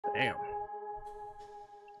Damn.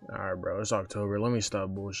 Alright, bro. It's October. Let me stop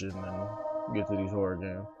bullshitting and get to these horror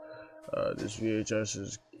games. This VHS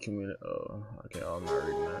is community. Oh, okay. I'm not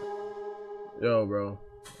reading that. Yo, bro.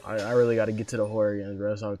 I really gotta get to the horror games,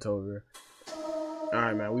 bro. It's October.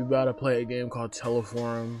 Alright, man. We about to play a game called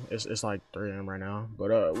Teleforum. It's like 3 AM right now. But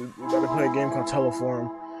we about to play a game called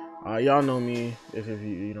Teleforum. Y'all know me. If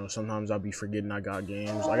you know, sometimes I'll be forgetting I got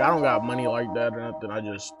games. Like, I don't got money like that or nothing. I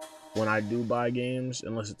just, when I do buy games,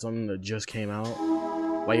 unless it's something that just came out,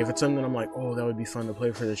 like if it's something I'm like, oh, that would be fun to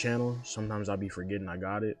play for the channel, sometimes I'll be forgetting I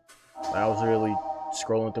got it. Like, I was really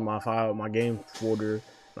scrolling through my game folder,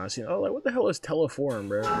 and I seen, oh, like, what the hell is Teleforum,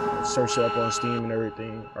 bro? I searched it up on Steam and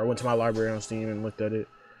everything. Or I went to my library on Steam and looked at it.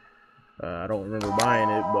 I don't remember buying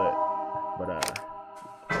it, but whatever.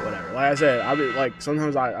 Like I said, I'll be like,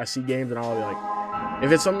 sometimes I see games and I'll be like,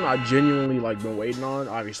 if it's something I genuinely like been waiting on,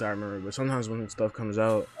 obviously I remember. But sometimes when stuff comes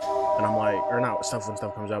out, and I'm like, or not stuff when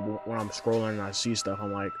stuff comes out, but when I'm scrolling and I see stuff,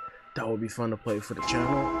 I'm like, that would be fun to play for the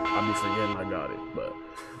channel. I'll be forgetting I got it. But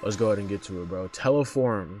let's go ahead and get to it, bro.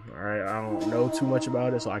 Teleforum. All right, I don't know too much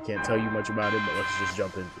about it, so I can't tell you much about it. But let's just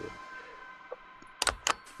jump into it.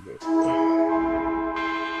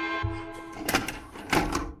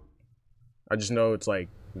 I just know it's like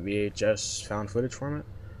VHS found footage format.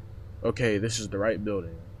 Okay, this is the right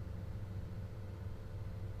building.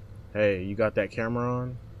 Hey, you got that camera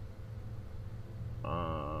on?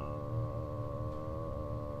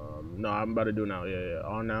 No, I'm about to do it now. Yeah,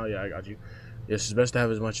 on now. Yeah, I got you. It's best to have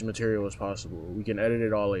as much material as possible. We can edit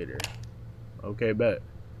it all later. Okay, bet.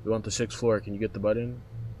 We want the 6th floor. Can you get the button?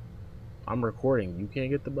 I'm recording. You can't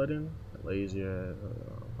get the button? Lazy ass.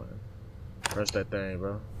 Press that thing,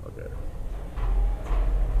 bro. Okay.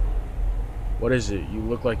 What is it? You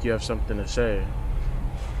look like you have something to say.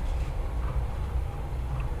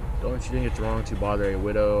 Don't you think it's wrong to bother a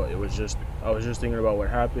widow? I was just thinking about what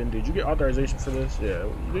happened. Did you get authorization for this? Yeah,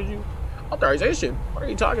 did you? Authorization? What are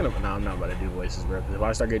you talking about? No, I'm not about to do voices, bro. If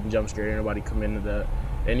I start getting jump scared, ain't nobody come into that.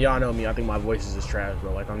 And y'all know me. I think my voices is trash,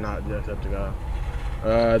 bro. Like, I'm not that type of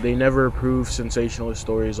guy. They never approve sensationalist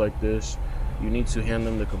stories like this. You need to hand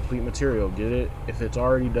them the complete material. Get it? If it's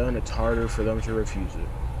already done, it's harder for them to refuse it.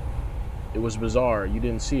 It was bizarre. You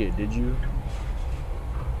didn't see it, did you?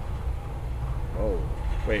 Oh.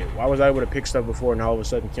 Wait, why was I able to pick stuff before and all of a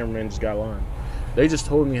sudden cameraman just got line? They just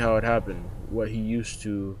told me how it happened. What he used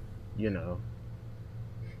to, you know.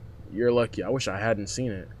 You're lucky. I wish I hadn't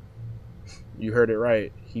seen it. You heard it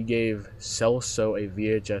right. He gave Celso a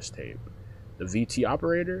VHS tape. The VT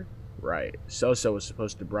operator? Right. Celso was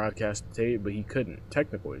supposed to broadcast the tape, but he couldn't.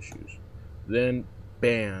 Technical issues. Then,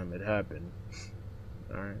 bam, it happened.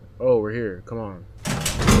 Alright. Oh, we're here. Come on.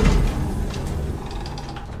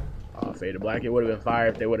 Fade to black. It would have been fire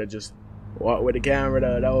if they would have just walked with the camera,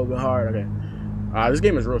 though. That would have been hard. Okay. This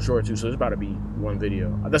game is real short, too, so it's about to be one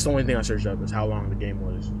video. That's the only thing I searched up is how long the game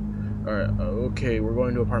was. Alright. Okay, we're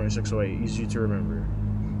going to apartment 608. Easy to remember.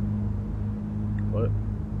 What?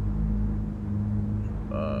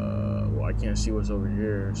 Well, I can't see what's over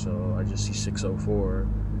here, so I just see 604.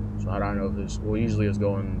 So how do I know if this... Well, usually it's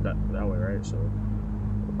going that way, right? So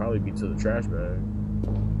it'll probably be to the trash bag.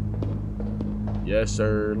 Yes,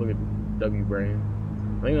 sir. Look at W brain.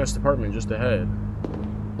 I think that's the apartment just ahead.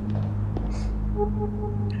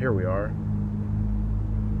 Here we are.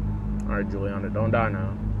 Alright, Juliana, don't die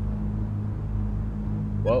now.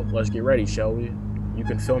 Well, let's get ready, shall we? You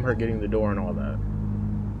can film her getting the door and all that.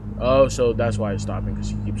 Oh, so that's why it's stopping, because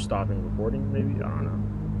he keeps stopping recording, maybe? I don't know.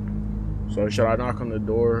 So should I knock on the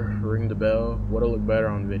door, ring the bell? What'll look better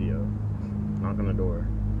on video? Knock on the door.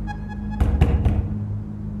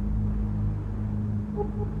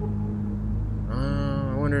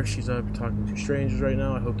 I wonder if she's up talking to strangers right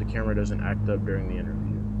now. I hope the camera doesn't act up during the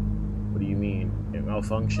interview. What do you mean? It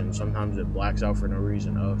malfunctions. Sometimes it blacks out for no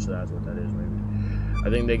reason. Oh, so that's what that is, maybe. I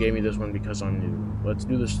think they gave me this one because I'm new. Let's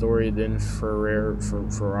do the story, then Ferrari.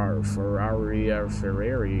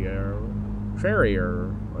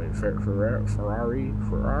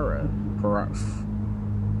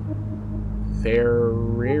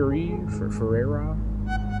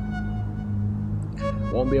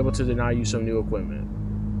 Won't be able to deny you some new equipment.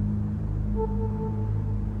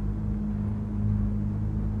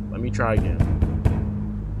 Let me try again.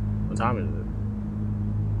 What time is it?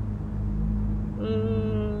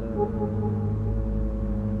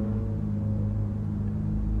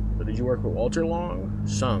 But did you work with Walter long?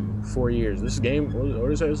 Some. 4 years. This game, what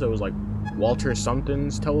did it say? So it was like Walter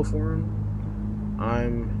something's Teleforum.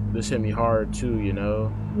 This hit me hard too, you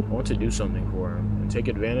know. I want to do something for him and take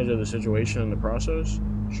advantage of the situation in the process.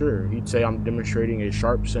 Sure, he'd say I'm demonstrating a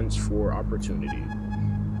sharp sense for opportunity.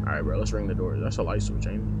 Alright, bro, let's ring the doors. That's a light switch,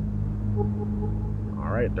 ain't it?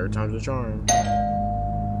 Alright, third time's the charm.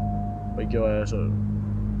 Wake your ass up.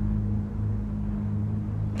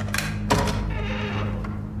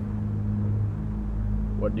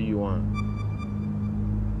 What do you want?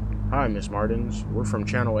 Hi, Miss Martins. We're from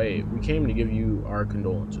Channel 8. We came to give you our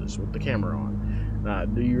condolences with the camera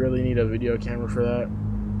on. Do you really need a video camera for that?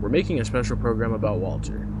 We're making a special program about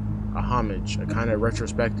Walter. A homage, a kind of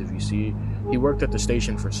retrospective, you see. He worked at the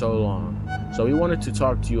station for so long. So we wanted to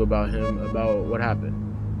talk to you about him, about what happened.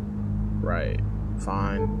 Right.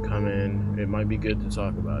 Fine. Come in. It might be good to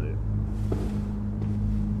talk about it.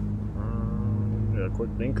 Yeah, quick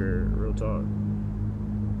thinker. Real talk.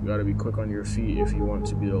 You gotta be quick on your feet if you want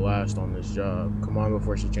to be the last on this job. Come on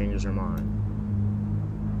before she changes her mind.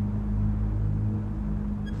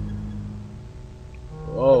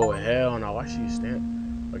 Oh, hell no. Why she stand?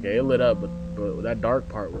 Okay, it lit up, but that dark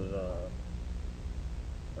part was,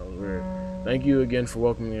 that was weird. Thank you again for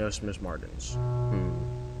welcoming us, Miss Martins.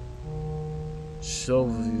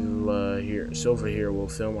 Silva here will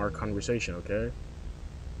film our conversation, okay?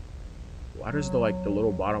 Why does the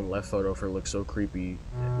little bottom left photo of her look so creepy,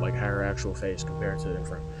 like her actual face compared to the in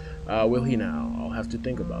front? Will he now? I'll have to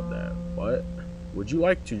think about that. What? Would you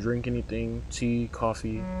like to drink anything? Tea,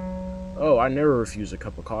 coffee? Oh, I never refuse a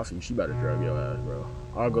cup of coffee. She better drug your ass, bro.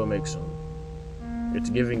 I'll go make some. It's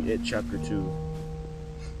giving it chapter 2.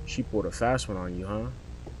 She pulled a fast one on you, huh?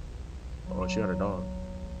 Oh, she got a dog.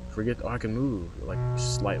 Forget, I can move, like,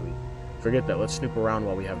 slightly. Forget that, let's snoop around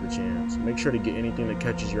while we have the chance. Make sure to get anything that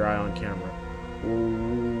catches your eye on camera.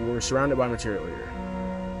 We're surrounded by material here.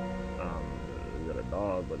 We got a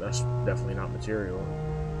dog, but that's definitely not material.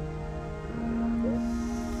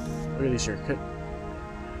 Look at these certificates.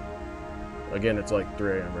 Again, it's like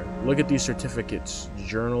 3 AM, right? Look at these certificates.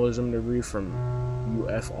 Journalism degree from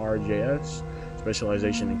UFRJS.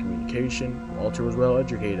 Specialization in communication. Walter was well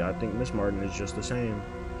educated. I think Miss Martin is just the same.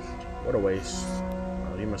 What a waste.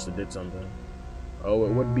 Oh, he must have did something. Oh,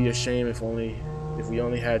 it would be a shame if we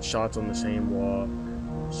only had shots on the same wall.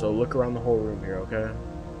 So look around the whole room here, okay?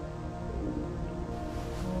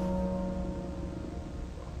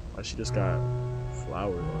 Oh, she just got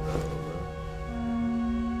flowers on her, bro.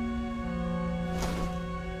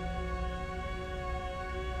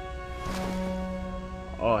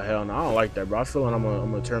 Oh hell no, I don't like that, bro. I feel like I'm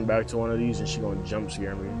gonna turn back to one of these and she gonna jump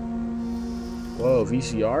scare me. Whoa,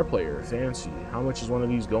 VCR player, fancy. How much is one of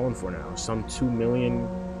these going for now? Some 2 million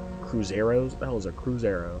cruzeros? What the hell is a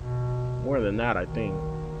cruzero? More than that, I think.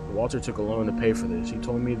 Walter took a loan to pay for this. He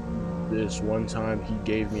told me this one time he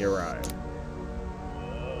gave me a ride.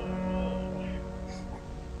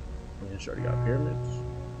 Man, shorty got pyramids.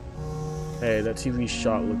 Hey, that TV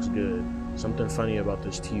shot looks good. Something funny about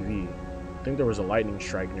this TV. I think there was a lightning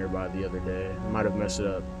strike nearby the other day. Might have messed it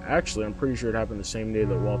up. Actually, I'm pretty sure it happened the same day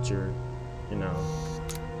that Walter, you know.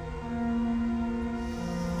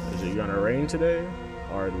 Is it gonna rain today?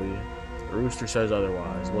 Hardly. The rooster says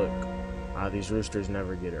otherwise. Look. These roosters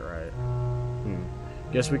never get it right.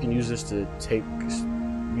 Guess we can use this tape to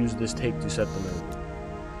set the mood.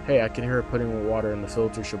 Hey, I can hear her putting water in the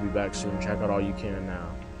filter. She'll be back soon. Check out all you can now.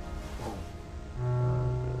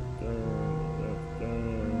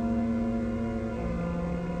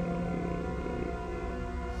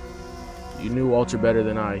 You knew Walter better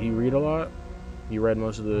than I. He read a lot? He read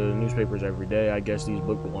most of the newspapers every day. I guess these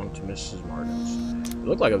books belong to Mrs. Martins. It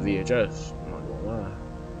looked like a VHS. I'm not gonna lie.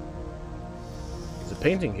 There's a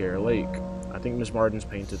painting here, a lake. I think Miss Martins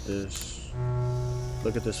painted this.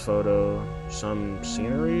 Look at this photo. Some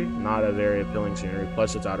scenery? Not a very appealing scenery.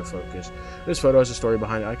 Plus, it's out of focus. This photo has a story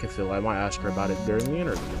behind it. I can feel it. I might ask her about it during the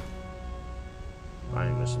interview. I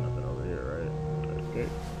ain't missing nothing over here, right? Okay.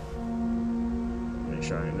 Make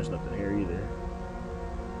sure I ain't missing nothing here either.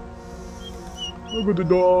 Look at the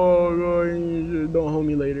dog. Don't hold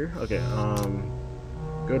me later. Okay,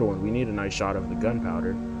 good one. We need a nice shot of the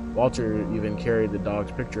gunpowder. Walter even carried the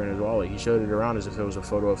dog's picture in his wallet. He showed it around as if it was a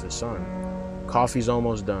photo of his son. Coffee's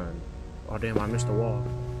almost done. Oh damn, I missed the wall.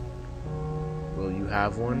 Will you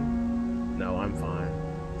have one? No, I'm fine.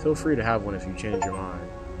 Feel free to have one if you change your mind.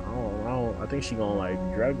 I think she gonna like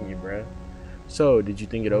drug me, bruh. So, did you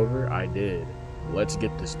think it over? I did. Let's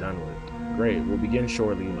get this done with. Great, we'll begin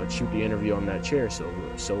shortly. Let's shoot the interview on that chair,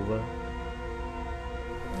 Silva.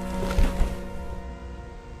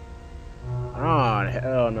 Ah,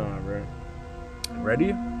 hell no, bro.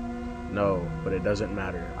 Ready? No, but it doesn't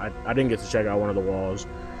matter. I didn't get to check out one of the walls.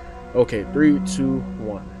 Okay, 3, 2,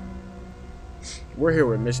 1. We're here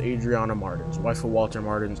with Miss Adriana Martins, wife of Walter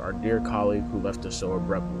Martins, our dear colleague who left us so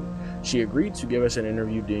abruptly. She agreed to give us an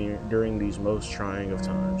interview during these most trying of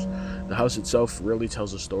times. The house itself really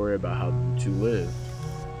tells a story about how the two lived.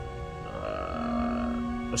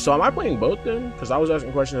 So am I playing both then? Because I was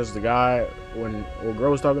asking questions as the guy when a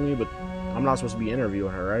girl was talking to me, but I'm not supposed to be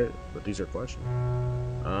interviewing her, right? But these are questions.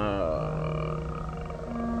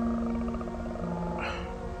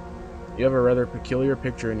 You have a rather peculiar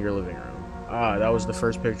picture in your living room. Ah, that was the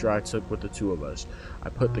first picture I took with the two of us. I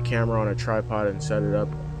put the camera on a tripod and set it up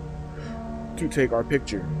to take our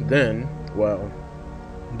picture. Then, well,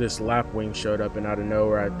 this lapwing showed up, and out of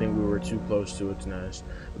nowhere, I think we were too close to its nest.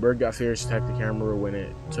 The bird got fierce, attacked the camera when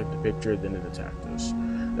it took the picture, then it attacked us.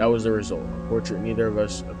 That was the result. A portrait neither of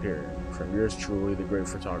us appeared. From yours truly, the great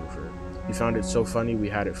photographer. He found it so funny we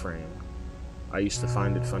had it framed. I used to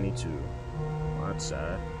find it funny too. Well, that's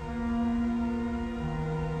sad.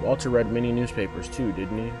 Walter read many newspapers too,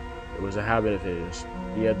 didn't he? It was a habit of his.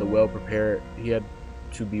 He had to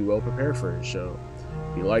be well prepared for his show.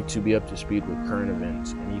 He liked to be up to speed with current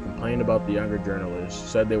events, and he complained about the younger journalists,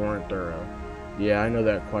 said they weren't thorough. Yeah, I know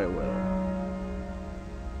that quite well.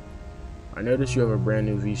 I noticed you have a brand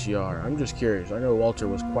new VCR. I'm just curious. I know Walter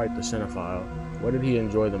was quite the cinephile. What did he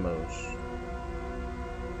enjoy the most?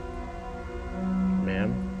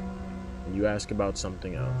 Ma'am, you ask about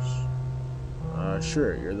something else.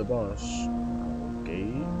 Sure, you're the boss. Okay,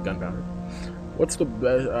 gunpowder. What's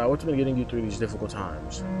been getting you through these difficult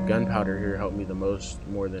times? Gunpowder here helped me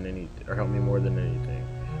more than anything.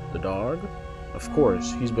 The dog? Of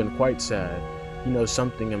course, he's been quite sad. He knows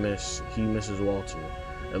something amiss. He misses Walter.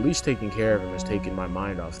 At least taking care of him has taken my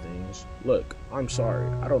mind off things. Look, I'm sorry.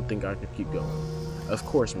 I don't think I could keep going. Of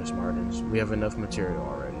course, Miss Martins. We have enough material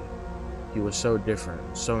already. He was so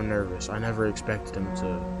different, so nervous. I never expected him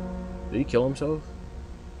to... Did he kill himself?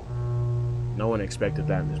 No one expected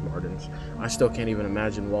that, Miss Martins. I still can't even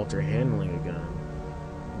imagine Walter handling a gun.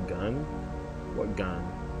 Gun? What gun?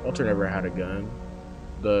 Walter never had a gun.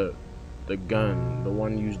 The gun, the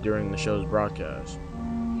one used during the show's broadcast.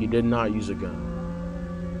 He did not use a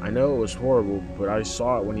gun. I know it was horrible, but I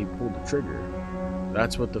saw it when he pulled the trigger.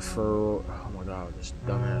 That's what oh my god, this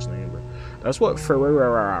dumbass name, bro. That's what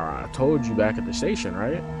Ferreira told you back at the station,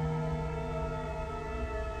 right?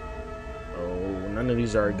 None of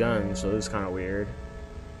these are guns, so this is kind of weird.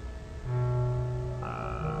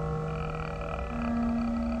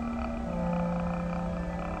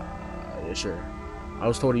 Yeah, sure. I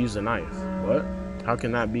was told to use a knife. What? How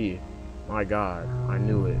can that be? My god, I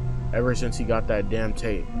knew it. Ever since he got that damn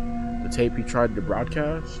tape. The tape he tried to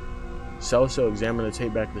broadcast? Celso examined the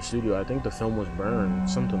tape back at the studio. I think the film was burned,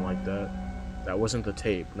 something like that. That wasn't the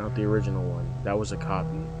tape, not the original one. That was a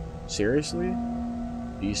copy. Seriously?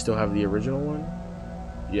 Do you still have the original one?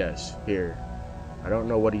 Yes, here. I don't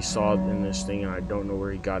know what he saw in this thing, and I don't know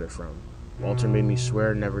where he got it from. Walter made me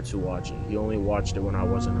swear never to watch it. He only watched it when I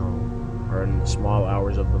wasn't home, or in the small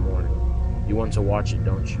hours of the morning. You want to watch it,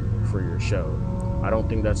 don't you, for your show? I don't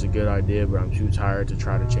think that's a good idea, but I'm too tired to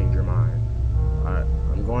try to change your mind.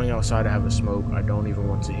 I'm going outside to have a smoke. I don't even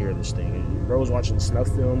want to hear this thing. Bro was watching snuff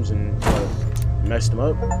films and messed him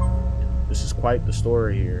up. This is quite the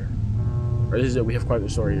story here. Or this is it, we have quite the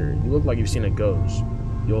story here. You look like you've seen a ghost.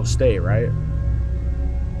 You'll stay, right?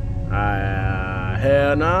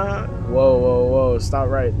 Hell nah. Whoa, stop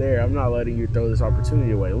right there. I'm not letting you throw this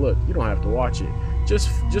opportunity away. Look, you don't have to watch it. Just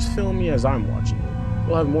film me as I'm watching it.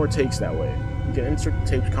 We'll have more takes that way. You can insert the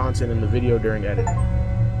taped content in the video during editing.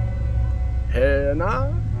 Hell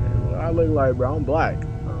nah. I look like, bro, I'm black.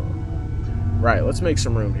 Right, let's make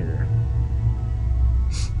some room here.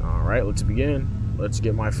 Alright, let's begin. Let's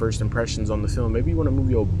get my first impressions on the film. Maybe you want to move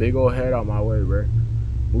your big old head out my way, bro.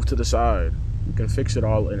 Move to the side. We can fix it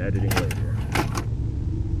all in editing later.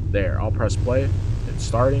 There, I'll press play. It's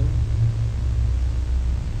starting.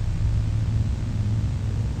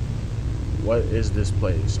 What is this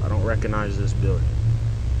place? I don't recognize this building.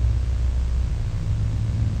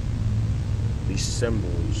 These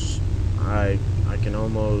symbols. I can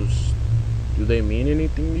almost... Do they mean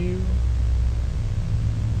anything to you?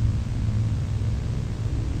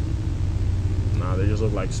 Nah, they just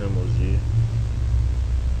look like symbols, G.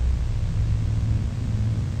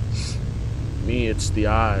 Me, it's the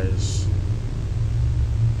eyes.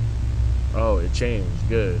 Oh, it changed.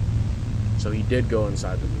 Good. So he did go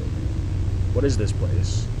inside the building. What is this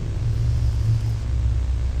place?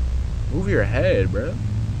 Move your head, bruh.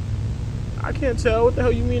 I can't tell. What the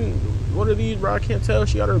hell you mean? What are these, bro? I can't tell.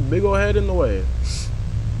 She got her big old head in the way.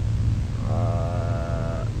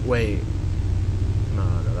 Wait.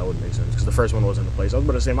 No, that wouldn't make sense. Because the first one wasn't in place. I was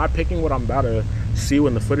about to say, am I picking what I'm about to see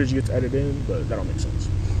when the footage gets edited in? But that don't make sense.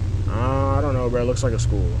 I don't know, bro. It looks like a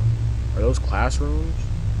school. Are those classrooms?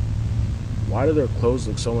 Why do their clothes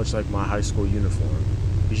look so much like my high school uniform?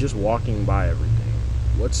 He's just walking by everything.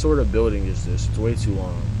 What sort of building is this? It's way too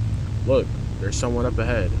long. Look, there's someone up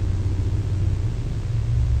ahead.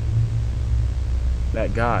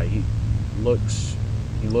 That guy, he looks.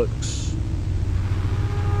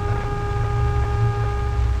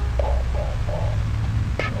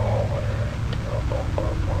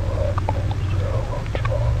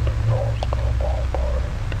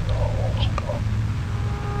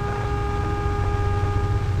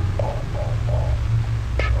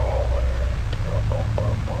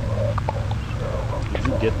 Did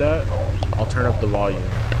you get that? I'll turn up the volume.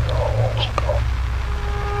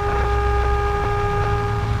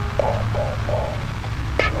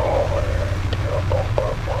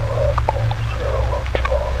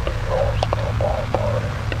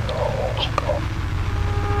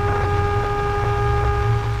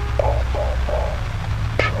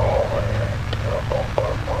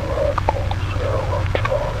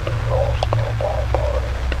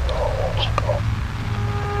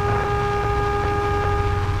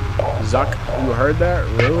 Zuck, you heard that?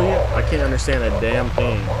 Really? I can't understand a damn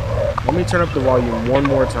thing. Let me turn up the volume one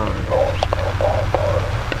more time.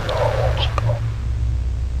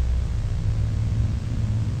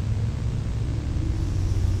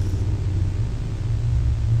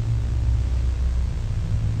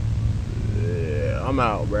 Yeah, I'm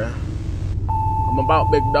out, bruh. I'm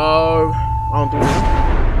about, big dog. I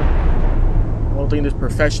don't think this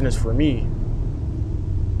profession is for me.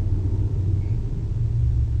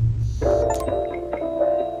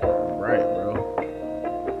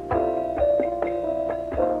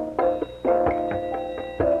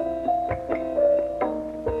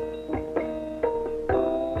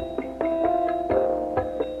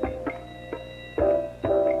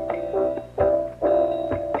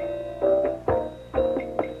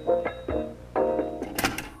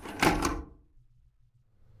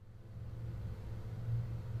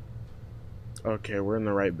 Okay, we're in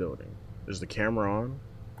the right building. Is the camera on?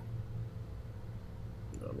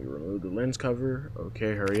 Let me remove the lens cover.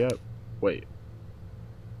 Okay, hurry up. Wait.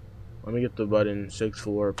 Let me get the button. 6th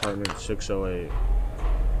floor, apartment 608.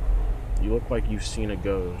 You look like you've seen a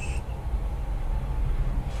ghost.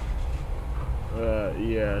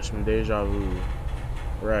 Yeah, some deja vu.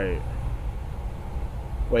 Right.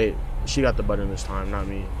 Wait, she got the button this time, not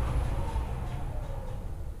me.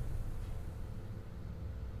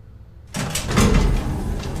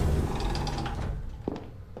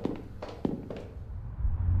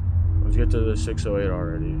 Let's get to the 608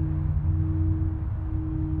 already.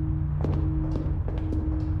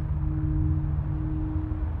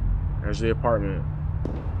 There's the apartment.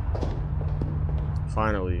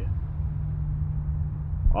 Finally.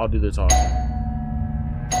 I'll do the talking.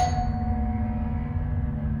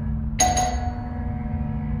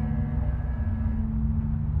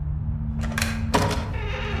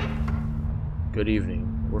 Good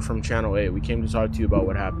evening. We're from Channel 8. We came to talk to you about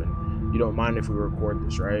what happened. You don't mind if we record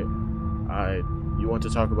this, right? You want to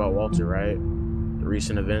talk about Walter, right? The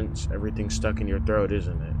recent events, everything's stuck in your throat,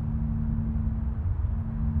 isn't it?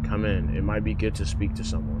 Come in. It might be good to speak to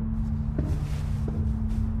someone.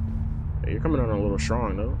 Hey, you're coming on a little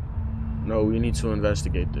strong, though. No, we need to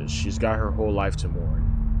investigate this. She's got her whole life to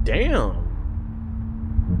mourn. Damn!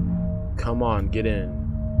 Come on, get in.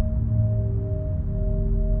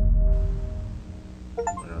 Oh,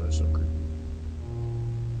 that's so creepy.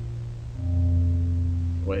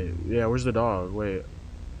 Wait, yeah, where's the dog? Wait,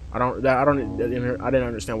 I didn't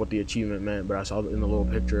understand what the achievement meant, but I saw in the little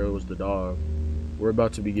picture it was the dog. We're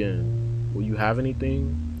about to begin. Will you have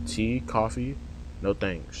anything? Tea, coffee? No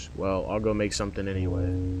thanks. Well, I'll go make something anyway.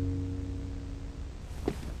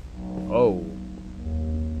 Oh.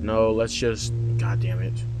 No, let's just... God damn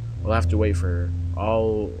it. We'll have to wait for her.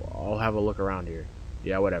 I'll have a look around here.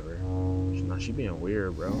 Yeah, whatever. Nah, she being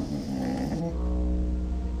weird, bro.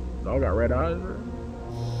 Dog got red eyes, bro.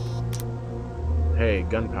 Hey,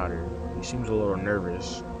 Gunpowder. He seems a little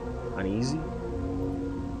nervous. Uneasy?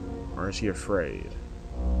 Or is he afraid?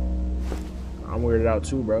 I'm weirded out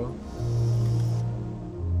too, bro.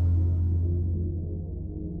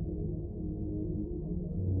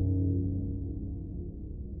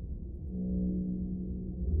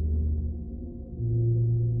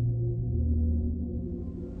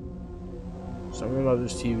 Something about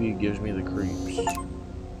this TV gives me the creeps.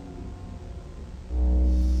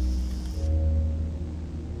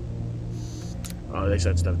 Oh, they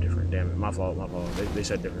said stuff different. Damn it. My fault, my fault. They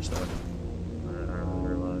said different stuff. I don't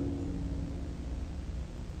realize.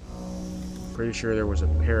 Pretty sure there was a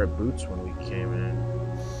pair of boots when we came in.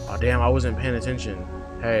 Oh, damn, I wasn't paying attention.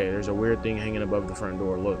 Hey, there's a weird thing hanging above the front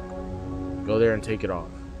door. Look. Go there and take it off.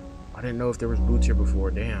 I didn't know if there was boots here before.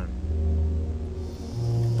 Damn.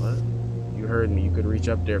 What? You heard me. You could reach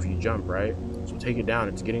up there if you jump, right? So take it down.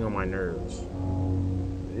 It's getting on my nerves.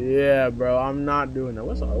 Yeah, bro. I'm not doing that.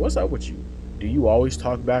 What's up with you? Do you always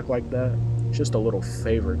talk back like that? It's just a little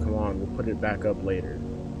favor. Come on. We'll put it back up later.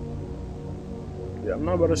 Yeah, I'm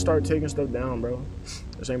not about to start taking stuff down, bro.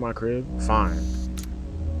 This ain't my crib. Fine.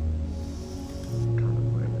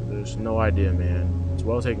 There's no idea, man. It's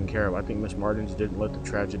well taken care of. I think Miss Martins didn't let the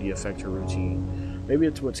tragedy affect her routine. Maybe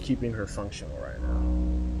it's what's keeping her functional right now.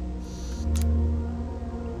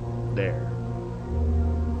 There.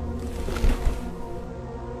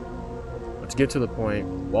 Let's get to the point.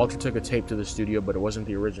 Walter took a tape to the studio, but it wasn't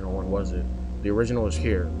the original one, was it? The original is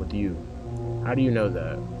here, with you. How do you know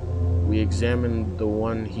that? We examined the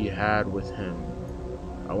one he had with him.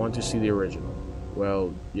 I want to see the original.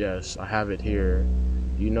 Well, yes, I have it here.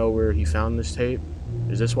 Do you know where he found this tape?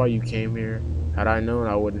 Is this why you came here? Had I known,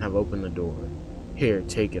 I wouldn't have opened the door. Here,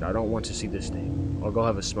 take it. I don't want to see this thing. I'll go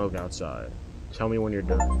have a smoke outside. Tell me when you're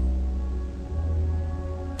done.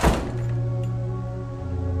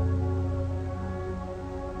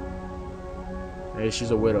 Hey,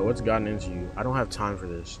 she's a widow. What's gotten into you? I don't have time for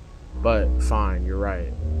this. But, fine, you're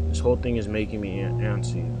right. This whole thing is making me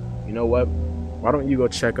antsy. You know what? Why don't you go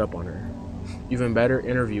check up on her? Even better,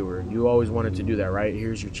 interview her. You always wanted to do that, right?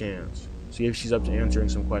 Here's your chance. See if she's up to answering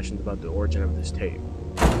some questions about the origin of this tape.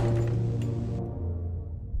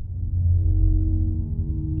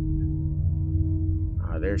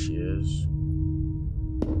 Ah, there she is.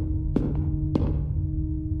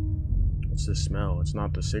 What's this smell? It's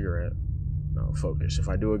not the cigarette. No, focus. If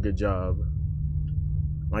I do a good job,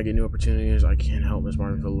 might get new opportunities. I can't help Miss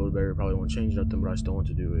Martin feel a little better. Probably won't change nothing, but I still want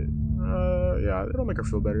to do it. Yeah, it'll make her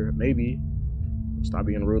feel better. Maybe. Stop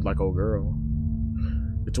being rude like old girl.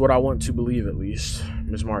 It's what I want to believe, at least.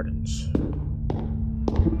 Miss Martins.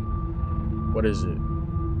 What is it?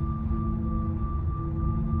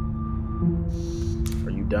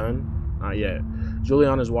 Are you done? Not yet.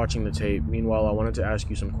 Juliana's watching the tape. Meanwhile, I wanted to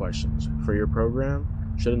ask you some questions. For your program,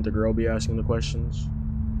 shouldn't the girl be asking the questions?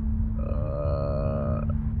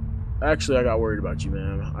 Actually, I got worried about you,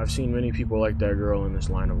 ma'am. I've seen many people like that girl in this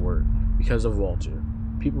line of work. Because of Walter.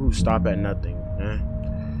 People who stop at nothing, eh?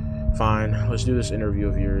 Fine, let's do this interview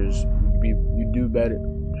of yours. You'd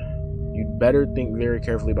better think very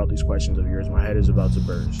carefully about these questions of yours. My head is about to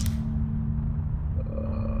burst.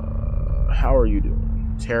 How are you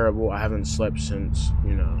doing? Terrible. I haven't slept since,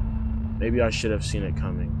 you know. Maybe I should have seen it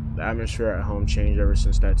coming. The atmosphere at home changed ever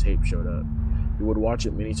since that tape showed up. He would watch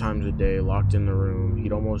it many times a day, locked in the room.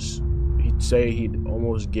 He'd say he'd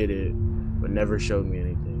almost get it, but never showed me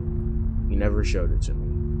anything. He never showed it to me.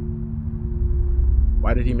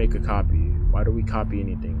 Why did he make a copy? Why do we copy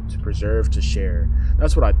anything? To preserve, to share.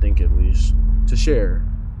 That's what I think, at least. To share.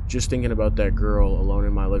 Just thinking about that girl alone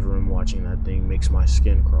in my living room watching that thing makes my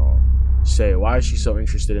skin crawl. Say, why is she so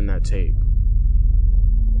interested in that tape?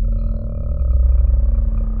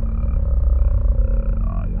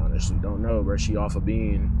 I honestly don't know. Where's she off a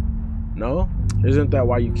bean? No? Isn't that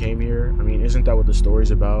why you came here? I mean, isn't that what the story's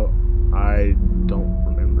about? I don't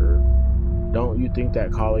remember. Don't you think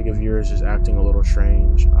that colleague of yours is acting a little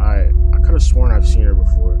strange? I could have sworn I've seen her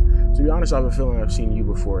before. To be honest, I have a feeling I've seen you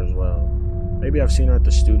before as well. Maybe I've seen her at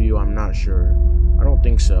the studio, I'm not sure. I don't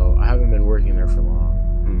think so. I haven't been working there for long.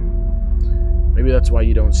 Maybe that's why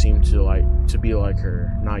you don't seem to be like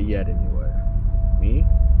her. Not yet, anyway. Me?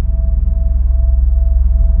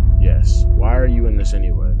 Yes. Why are you in this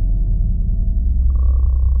anyway?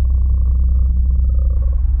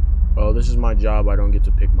 Oh, this is my job. I don't get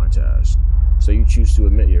to pick my task. So you choose to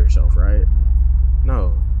admit yourself, right?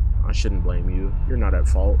 No, I shouldn't blame you. You're not at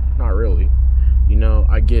fault. Not really. You know,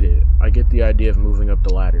 I get it. I get the idea of moving up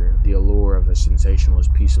the ladder, the allure of a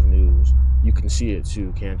sensationalist piece of news. You can see it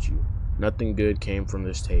too, can't you? Nothing good came from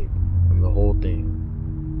this tape, from the whole thing.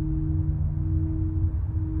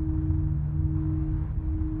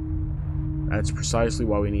 That's precisely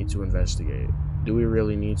why we need to investigate. Do we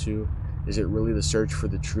really need to? Is it really the search for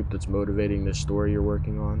the truth that's motivating this story you're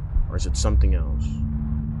working on? Or is it something else?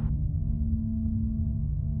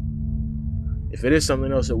 If it is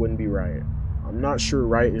something else, it wouldn't be right. I'm not sure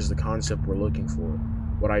right is the concept we're looking for.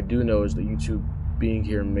 What I do know is that YouTube being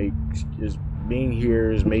here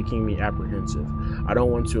is making me apprehensive. I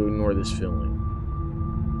don't want to ignore this feeling.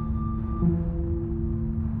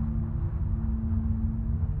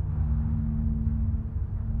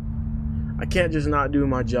 I can't just not do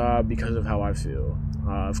my job because of how I feel.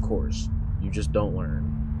 Of course, you just don't learn.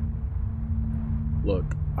 Look,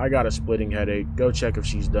 I got a splitting headache. Go check if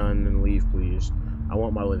she's done and leave, please. I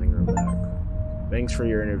want my living room back. Thanks for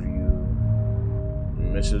your interview.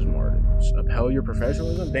 Mrs. Martins. Upheld your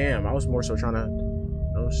professionalism? Damn, I was more so trying to,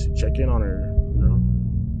 you know, check in on her, you know.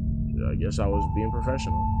 I guess I was being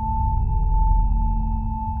professional.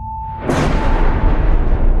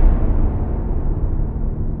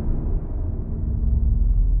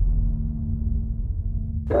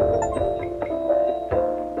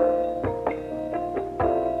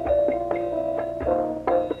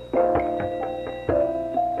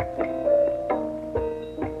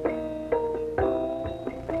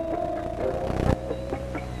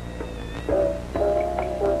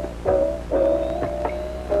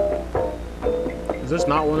 Is this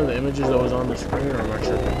not one of the images that was on the screen, or am I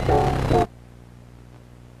tripping?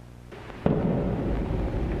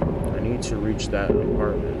 I need to reach that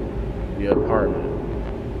apartment. The apartment.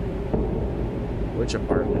 Which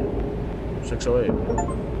apartment? 608.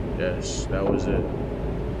 Yes, that was it.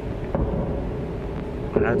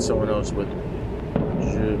 I had someone else with me.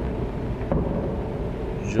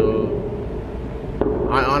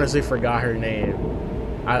 I honestly forgot her name.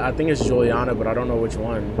 I think it's Juliana, but I don't know which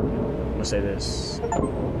one. I'm gonna say this.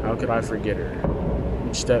 How could I forget her?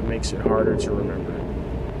 Each step makes it harder to remember.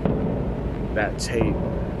 That tape.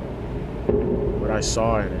 What I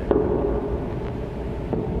saw in it.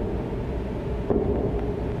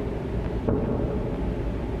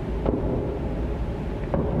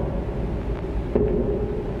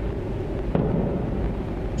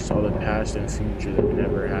 I saw the past and future that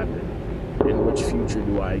never happened. In which future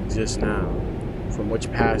do I exist now? From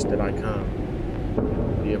which past did I come?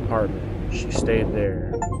 The apartment. She stayed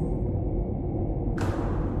there.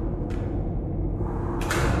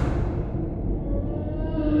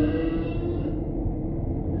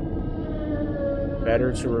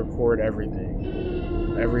 Better to record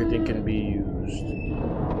everything. Everything can be used.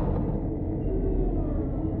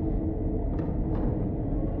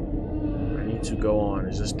 I need to go on.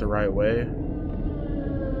 Is this the right way?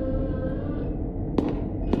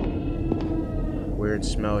 Weird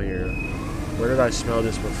smell here. Where did I smell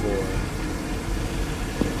this before?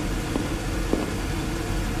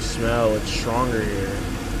 Smell, it's stronger here.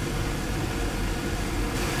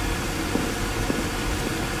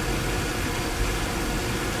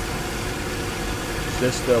 Is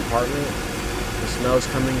this the apartment? The smell's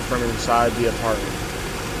coming from inside the apartment.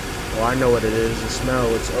 Oh, I know what it is. The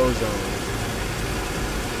smell, it's ozone.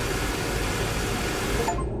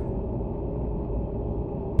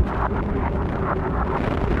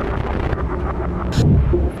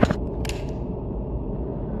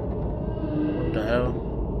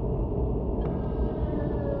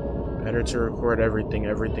 Better to record everything.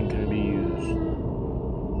 Everything can be used.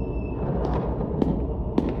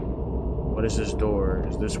 What is this door?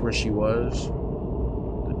 Is this where she was?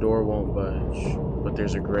 The door won't budge, but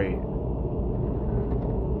there's a grate.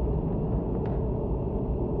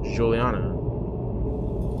 It's Juliana.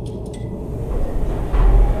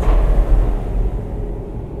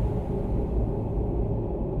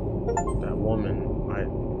 That woman.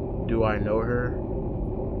 Do I know her?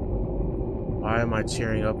 Why am I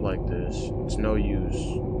tearing up like this? It's no use.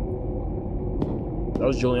 That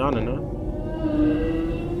was Juliana, no?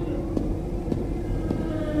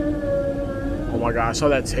 Oh my god, I saw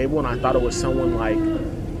that table and I thought it was someone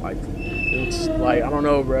it's like, I don't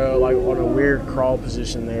know, bro, like on a weird crawl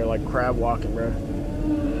position there, like crab walking, bro.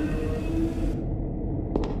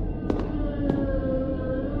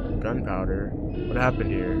 Gunpowder? What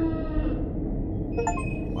happened here?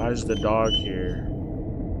 Why is the dog here?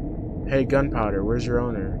 Hey, Gunpowder, where's your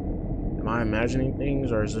owner? Am I imagining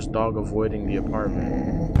things, or is this dog avoiding the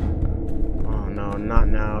apartment? Oh no, not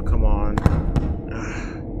now, come on.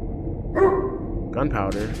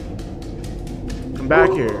 Gunpowder? Come back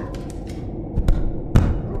here.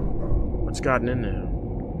 What's gotten into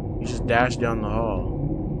him? He just dashed down the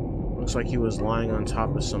hall. Looks like he was lying on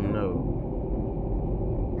top of some note.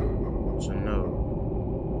 It's a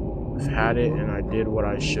note. I've had it and I did what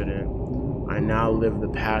I shouldn't. I now live the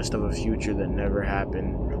past of a future that never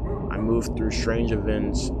happened. I moved through strange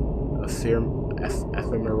events,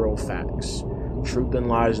 ephemeral facts. Truth and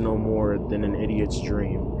lies no more than an idiot's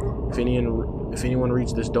dream. If anyone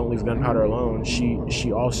reads this, don't leave Gunpowder alone.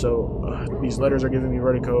 She also, these letters are giving me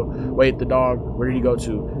vertigo. Wait, the dog, where did he go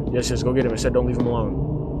to? Yes, go get him. It said don't leave him alone.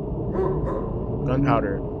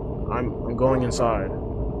 Gunpowder, I'm going inside.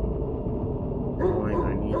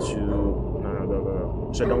 I need to, no, go.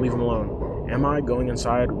 It said don't leave him alone. Am I going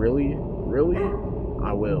inside? Really? Really?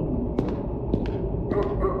 I will.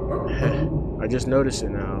 I just noticed it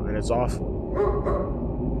now, and it's awful.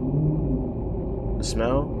 The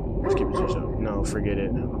smell? Just keep it to yourself. No, forget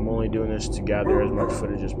it. I'm only doing this to gather as much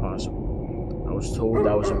footage as possible. I was told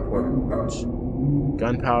that was important.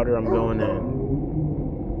 Gunpowder, I'm going in.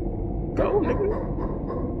 Go, nigga.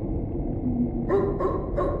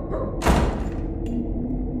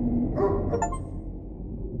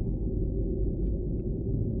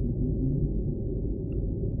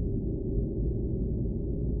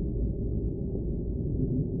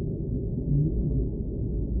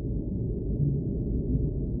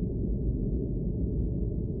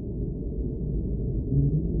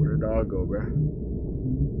 Where'd the dog go, bruh?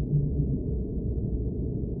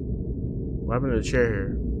 What happened to the chair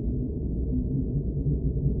here?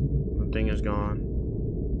 The thing is gone.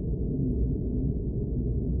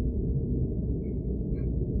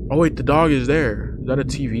 Oh wait, the dog is there. Is that a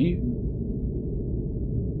TV?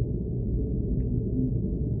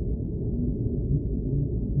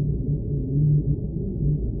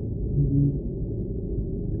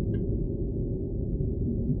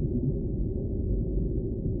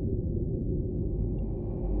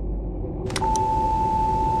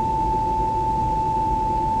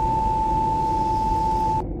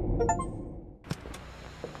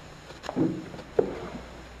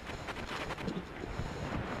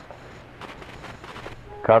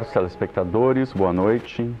 Caros telespectadores, boa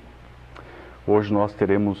noite. Hoje nós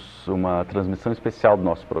teremos uma transmissão especial do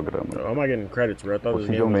nosso programa.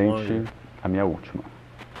 Possivelmente a minha última.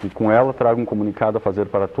 E com ela trago um comunicado a fazer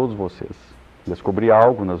para todos vocês. Descobri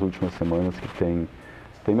algo nas últimas semanas que tem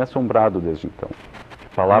me assombrado desde então.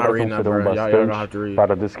 Palavras não serão bastante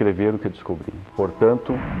para descrever o que descobri.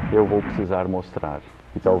 Portanto, eu vou precisar mostrar.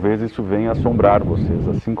 E talvez isso venha assombrar vocês,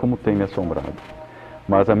 assim como tem me assombrado.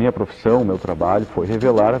 Mas a minha profissão, o meu trabalho, foi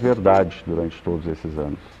revelar a verdade durante todos esses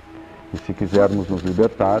anos. E se quisermos nos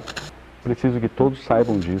libertar, preciso que todos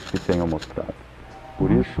saibam disso que tenho mostrado.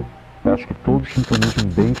 Por isso, peço que todos sintonizem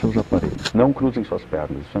bem seus aparelhos. Não cruzem suas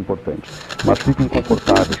pernas, isso é importante. Mas fiquem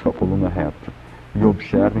confortáveis com a coluna reta e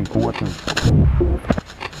observem com atenção.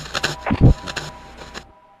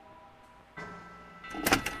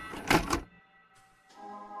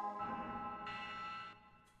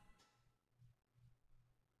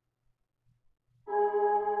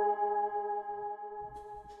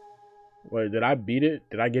 Wait, did I beat it?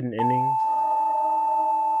 Did I get an ending?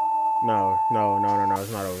 No, it's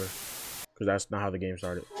not over. Because that's not how the game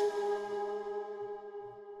started.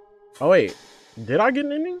 Oh wait, did I get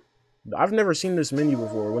an ending? I've never seen this menu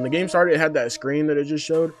before. When the game started, it had that screen that it just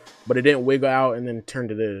showed, but it didn't wiggle out and then turn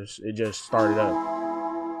to this. It just started up.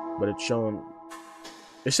 But it's showing...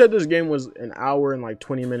 It said this game was an hour and like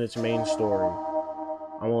 20 minutes main story.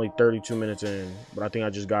 I'm only 32 minutes in, but I think I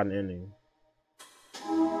just got an ending.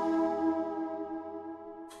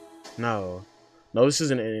 No, this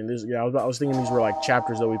isn't ending. This, yeah, I was thinking these were like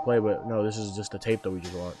chapters that we play, but no, this is just the tape that we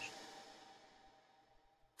just watched.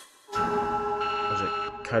 Was it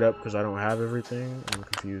cut up because I don't have everything? I'm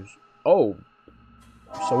confused. Oh,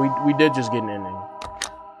 so we did just get an ending.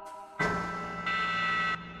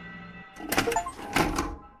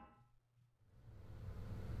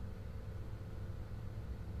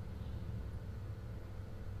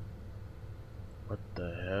 What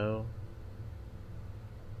the hell?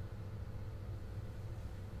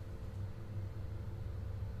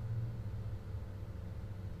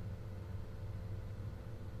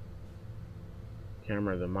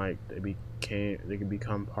 Camera, the mic, they can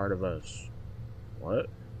become part of us. What?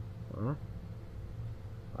 Huh?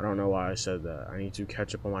 I don't know why I said that. I need to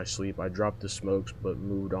catch up on my sleep. I dropped the smokes but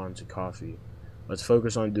moved on to coffee. Let's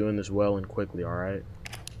focus on doing this well and quickly, alright?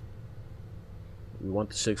 We want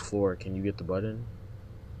the 6th floor. Can you get the button?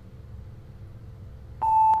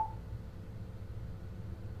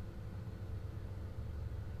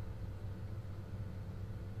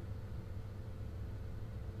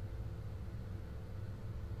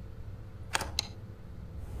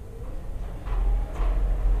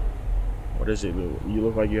 What is it, Lou? You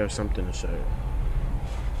look like you have something to say.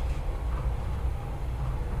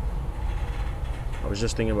 I was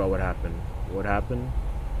just thinking about what happened. What happened?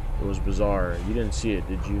 It was bizarre. You didn't see it,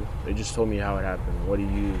 did you? They just told me how it happened. What he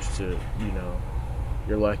used to, you know.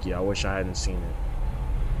 You're lucky. I wish I hadn't seen it.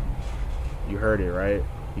 You heard it, right?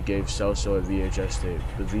 He gave Celso a VHS tape.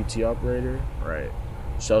 The VT operator? Right.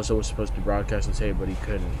 Celso was supposed to broadcast the tape, but he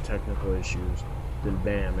couldn't. Technical issues. Then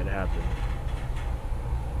bam, it happened.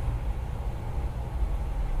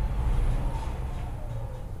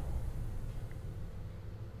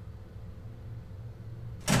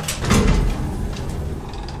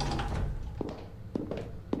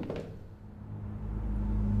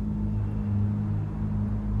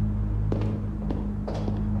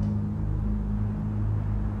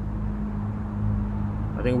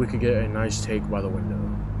 I think we could get a nice take by the window.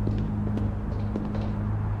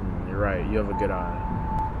 You're right, you have a good eye.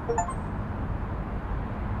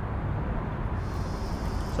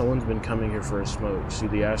 Someone's been coming here for a smoke. See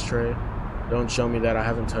the ashtray? Don't show me that. I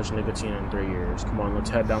haven't touched nicotine in 3 years. Come on, let's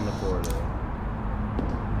head down the corridor.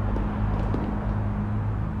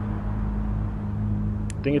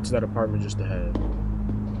 I think it's that apartment just ahead.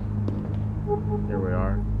 Here we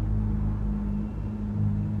are.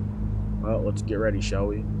 Well, let's get ready, shall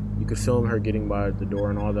we? You could film her getting by the door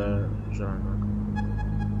and all that. Should I knock?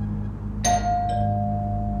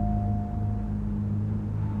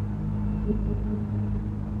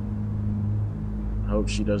 I hope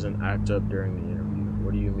she doesn't act up during the interview.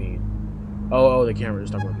 What do you mean? Oh, the camera.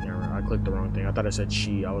 Just talking about the camera. I clicked the wrong thing. I thought I said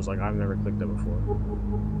she. I was like, I've never clicked that before.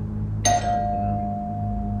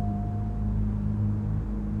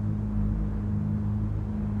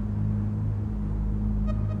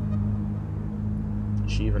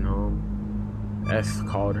 Is she even home? F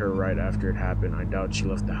called her right after it happened. I doubt she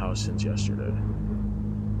left the house since yesterday.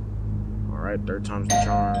 Alright, third time's the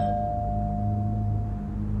charm.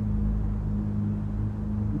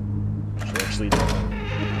 She actually did.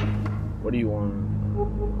 What do you want?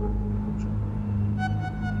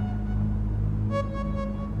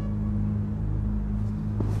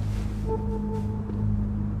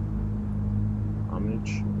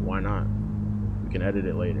 Homage? Why not? We can edit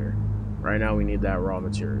it later. Right now we need that raw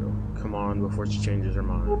material. Come on before she changes her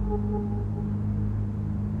mind.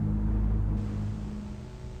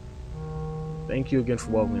 Thank you again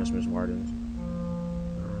for welcoming us, Ms. Martins.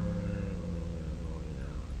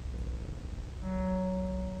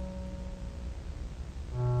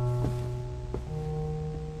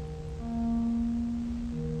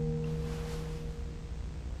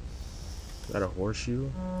 Is that a horseshoe?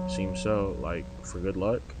 Seems so, like, for good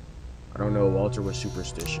luck? I don't know, Walter was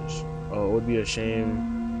superstitious. Oh, it would be a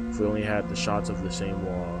shame if we only had the shots of the same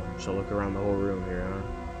wall. So look around the whole room here, huh?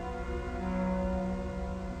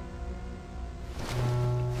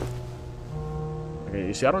 Okay,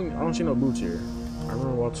 you see, I don't see no boots here. I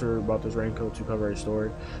remember Walter bought this raincoat to cover his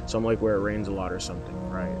story, so I'm like where it rains a lot or something,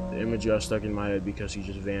 right? The image just stuck in my head because he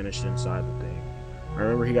just vanished inside the thing. I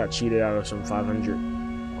remember he got cheated out of some 500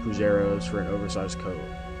 cruzeros for an oversized coat.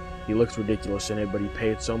 He looked ridiculous in it, but he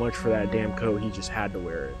paid so much for that damn coat, he just had to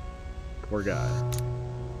wear it. Poor guy.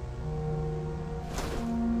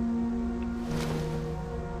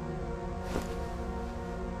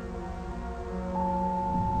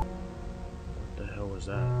 What the hell was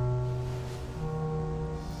that?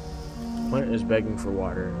 Clint is begging for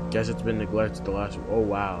water. Guess it's been neglected the last... Oh,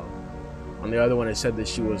 wow. On the other one, it said that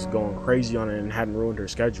she was going crazy on it and hadn't ruined her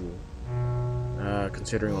schedule.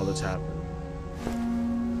 Considering all that's happened.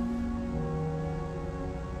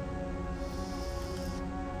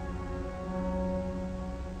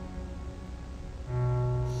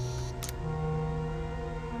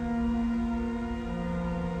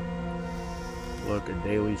 Look, a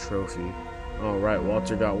daily trophy. Oh, right,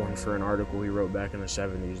 Walter got one for an article he wrote back in the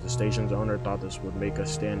 70s. The station's owner thought this would make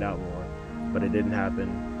us stand out more, but it didn't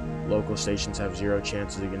happen. Local stations have 0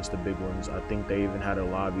 chances against the big ones. I think they even had a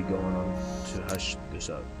lobby going on to hush this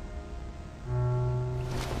up.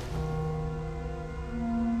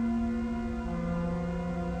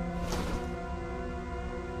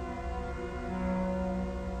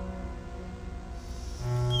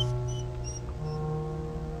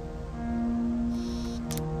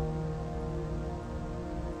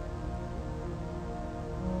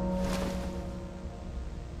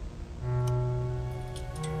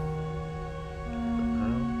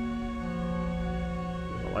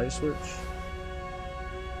 Light switch.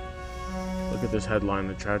 Look at this headline,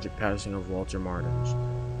 the tragic passing of Walter Martins.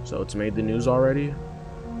 So it's made the news already?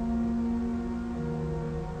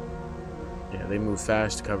 Yeah, they moved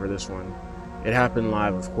fast to cover this one. It happened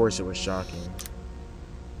live, of course it was shocking.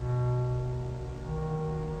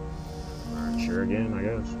 Alright, sure again, I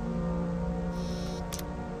guess.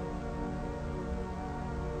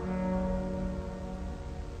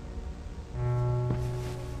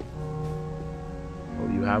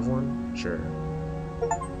 You have one? Sure.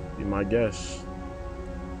 Be my guess.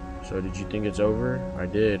 So did you think it's over? I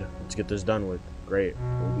did. Let's get this done with. Great.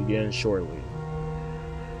 We'll begin shortly.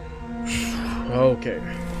 Okay.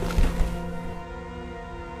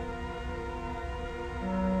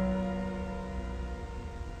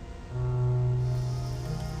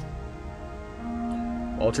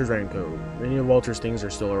 Walter's raincoat. Many of Walter's things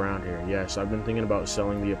are still around here. Yes, I've been thinking about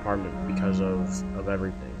selling the apartment because of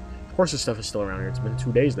everything. Of course this stuff is still around here. It's been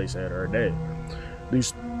 2 days, they said, or a day.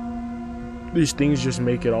 These things just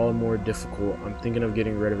make it all more difficult. I'm thinking of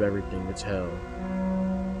getting rid of everything. It's hell.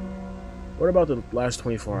 What about the last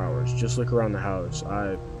 24 hours? Just look around the house.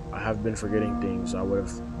 I have been forgetting things. I would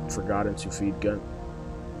have forgotten to feed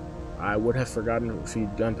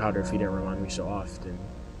gunpowder if he didn't remind me so often.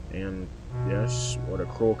 And yes, what a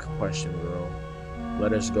cruel question, girl.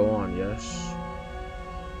 Let us go on, yes.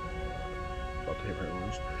 About to hit her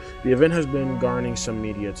wounds. The event has been garnering some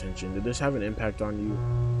media attention. Did this have an impact on you?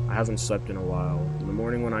 I haven't slept in a while. In the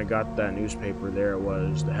morning when I got that newspaper, there it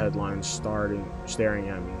was, the headlines staring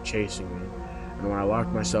at me, chasing me. And when I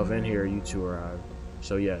locked myself in here, you two arrived.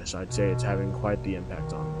 So yes, I'd say it's having quite the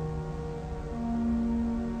impact on me.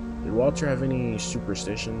 Did Walter have any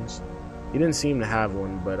superstitions? He didn't seem to have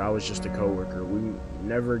one, but I was just a coworker. We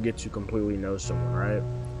never get to completely know someone, right?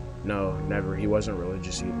 No, never. He wasn't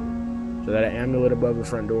religious either. So that amulet above the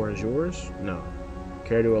front door is yours? No.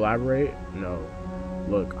 Care to elaborate? No.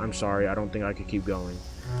 Look, I'm sorry. I don't think I could keep going.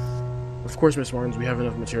 Of course, Miss Martins, we have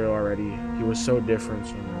enough material already. He was so different.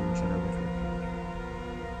 So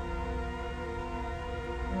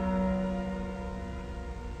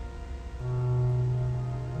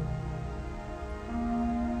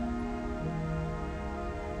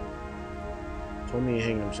told me he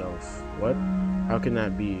hanged himself. What? How can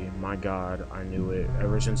that be? My God, I knew it.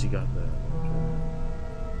 Ever since he got that.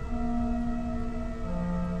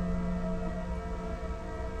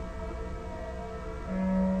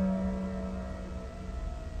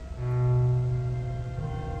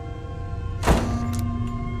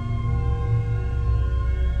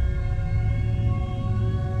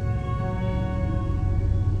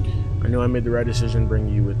 I knew I made the right decision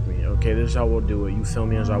bringing you with me. Okay, this is how we'll do it. You film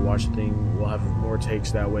me as I watch the thing. We'll have more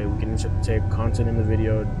takes that way. We can insert the tape content in the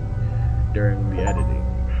video during the editing.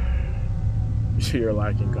 You're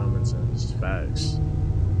lacking common sense. Facts.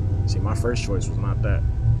 See, my first choice was not that.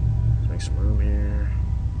 Let's make some room here.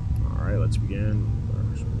 Alright, let's begin.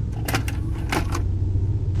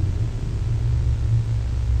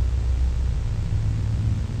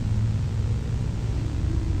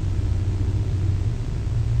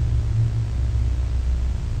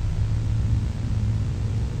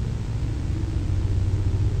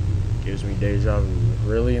 Gives me deja vu.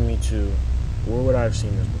 Really? Me too. Where would I have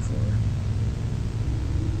seen this before?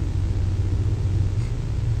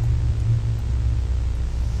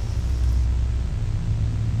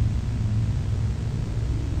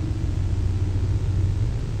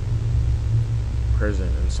 Prison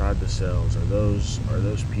inside the cells. Are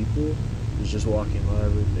those people? Who's just walking by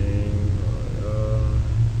everything?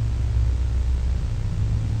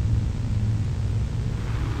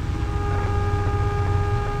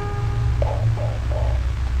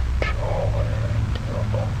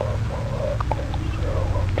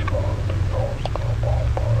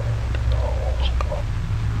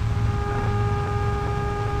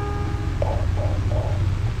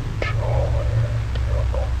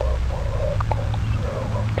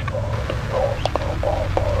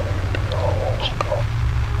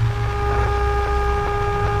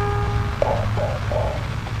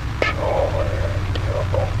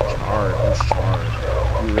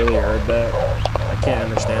 You really heard that? I can't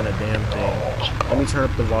understand a damn thing. Let me turn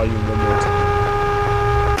up the volume one more time.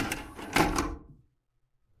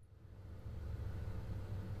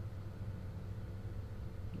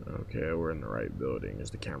 Okay, we're in the right building. Is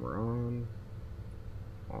the camera on?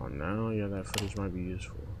 On now? Yeah, that footage might be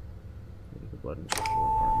useful. The blood and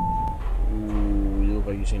ooh, you look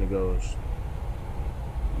like you've seen a ghost.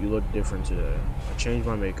 You look different today. I changed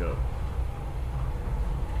my makeup.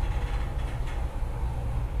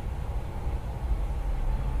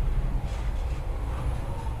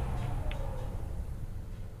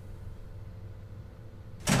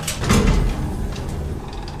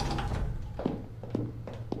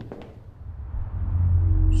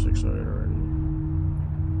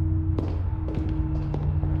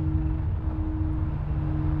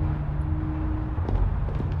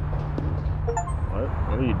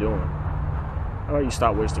 What are you doing? How about you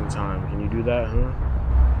stop wasting time? Can you do that, huh?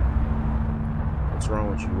 What's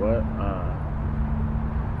wrong with you? What?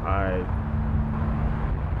 I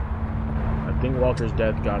think Walter's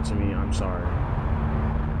death got to me. I'm sorry.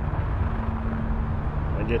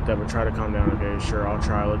 I get that, but try to calm down, okay? Sure, I'll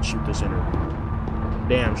try. Let's shoot this interview.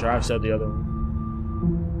 Damn, should I have said the other one?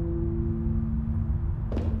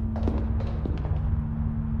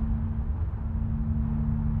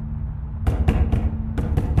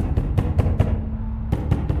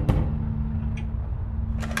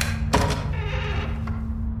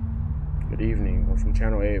 Good evening. We're from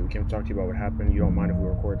Channel 8. We came to talk to you about what happened. You don't mind if we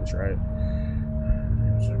record this, right?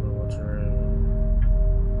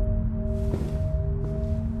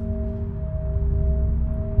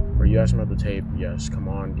 Are you asking about the tape? Yes. Come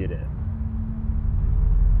on, get it.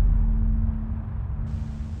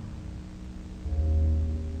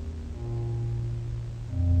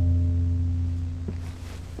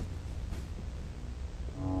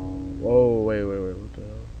 Whoa, wait. What the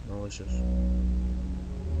hell? delicious.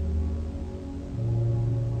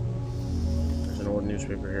 There's an old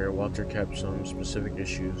newspaper here. Walter kept some specific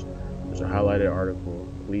issues. There's a highlighted article.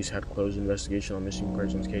 Police had closed investigation on missing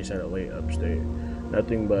persons case at a lake upstate.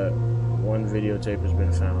 Nothing but one videotape has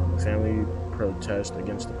been found. The family protest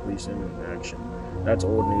against the police inaction. That's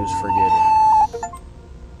old news, forget it.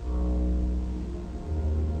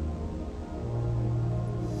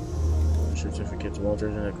 Certificates.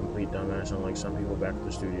 Walter's in a complete dumbass, unlike some people back at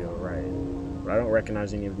the studio, right? But I don't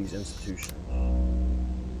recognize any of these institutions.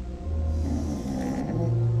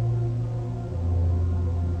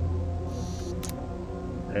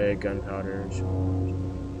 Hey, gunpowder.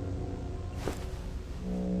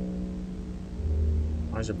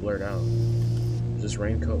 Why is it blurred out? Is this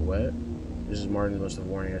raincoat wet? This is Martin must have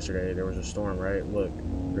warned yesterday. There was a storm, right? Look,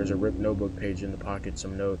 there's a ripped notebook page in the pocket,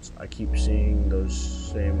 some notes. I keep seeing those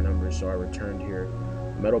same numbers, so I returned here.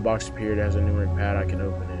 A metal box appeared, it has a numeric pad, I can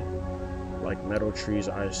open it. Like metal trees,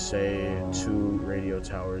 I say 2 radio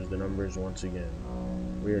towers, the numbers once again.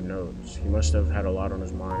 Weird notes. He must have had a lot on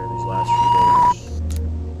his mind in these last few days.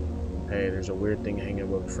 Hey, there's a weird thing hanging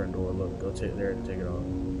above the front door. Look, go there and take it off.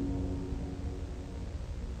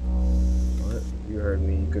 You heard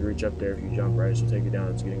me. You could reach up there if you jump, right? So take it down.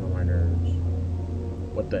 It's getting on my nerves.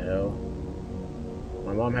 What the hell?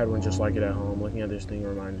 My mom had one just like it at home. Looking at this thing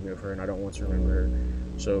reminds me of her, and I don't want to remember her.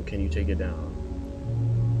 So can you take it down?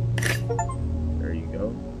 There you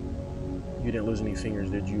go. You didn't lose any fingers,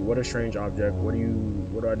 did you? What a strange object. What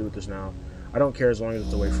do I do with this now? I don't care as long as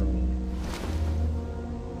it's away from me.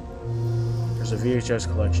 There's a VHS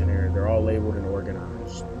collection here. They're all labeled and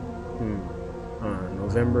organized.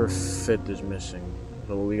 November 5th is missing.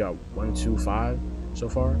 So we got 1, 2, 5 so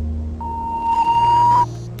far.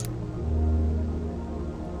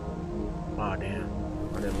 Ah, damn.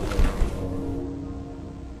 I didn't look around.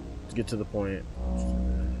 Let's get to the point.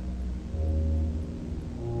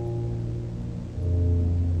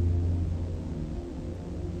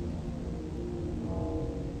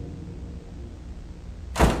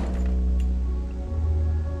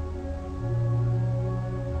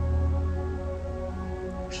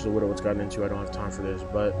 She's a widow. What's gotten into? I don't have time for this,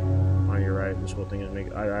 but you're right. This whole thing is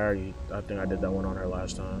making. I think I did that one on her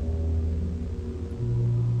last time,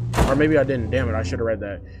 or maybe I didn't. Damn it! I should have read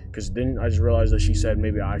that, because then I just realized that she said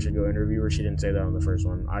maybe I should go interview her. She didn't say that on the first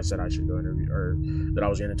one. I said I should go interview her, that I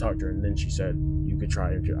was going to talk to her, and then she said you could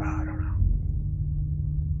try interview. I don't know.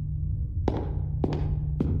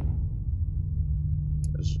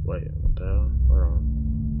 Wait, what the hell? Hold on.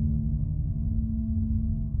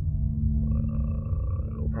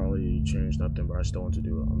 Probably change nothing, but I still want to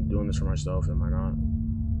do it. I'm doing this for myself, am I not?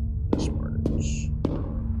 This smart is.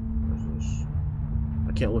 What is this?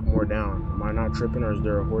 I can't look more down. Am I not tripping, or is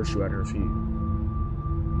there a horseshoe at her feet?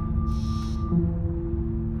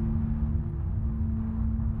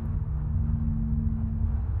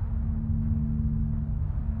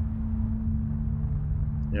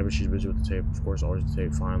 Yeah, but she's busy with the tape. Of course, always the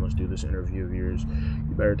tape. Fine, let's do this interview of yours.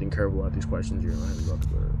 You better think careful about these questions. You're lying about the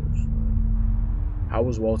words. How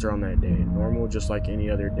was Walter on that day? Normal, just like any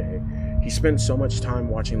other day. He spent so much time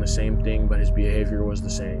watching the same thing, but his behavior was the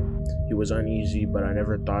same. He was uneasy, but I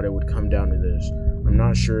never thought it would come down to this. I'm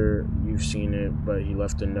not sure you've seen it, but he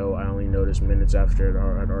left a note. I only noticed minutes after it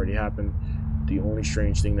had already happened. The only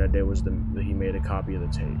strange thing that day was that he made a copy of the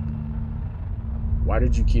tape. Why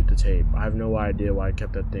did you keep the tape? I have no idea why I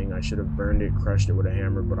kept that thing. I should have burned it, crushed it with a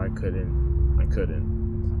hammer, but I couldn't.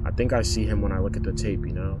 I think I see him when I look at the tape,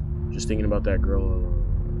 you know? Just thinking about that girl alone.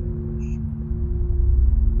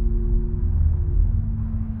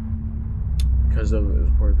 Because of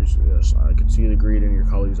yes, I could see the greed in your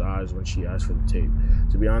colleague's eyes when she asked for the tape.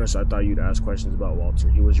 To be honest, I thought you'd ask questions about Walter.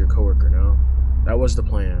 He was your coworker, no? That was the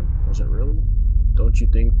plan. Was it really? Don't you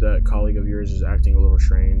think that colleague of yours is acting a little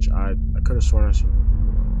strange? I could have sworn I seen him.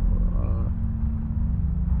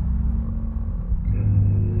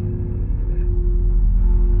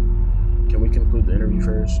 Can we conclude the interview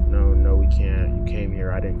first? No, we can't. You came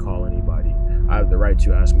here. I didn't call anybody. I have the right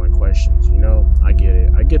to ask my questions. You know, I get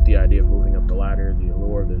it. I get the idea of moving up the ladder, the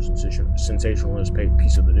allure of the sensationalist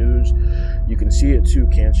piece of the news. You can see it too,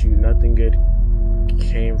 can't you? Nothing good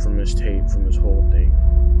came from this tape, from this whole thing.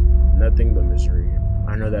 Nothing but misery.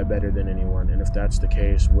 I know that better than anyone, and if that's the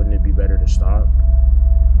case, wouldn't it be better to stop?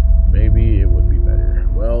 Maybe it would be better.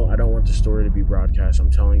 Well, I don't want the story to be broadcast. I'm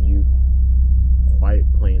telling you quite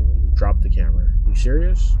plainly. Drop the camera. You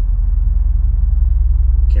serious?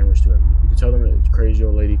 The camera's too heavy. You can tell them that crazy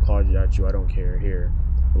old lady clawed at you. I don't care. Here.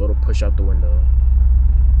 A little push out the window.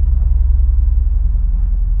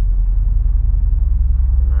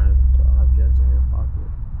 Not the object in your pocket.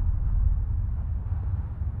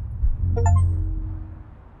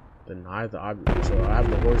 deny the object. So I have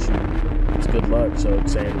the horseshoe. It's good luck. So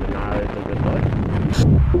it's saying deny the good luck.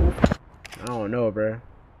 I don't know, bro.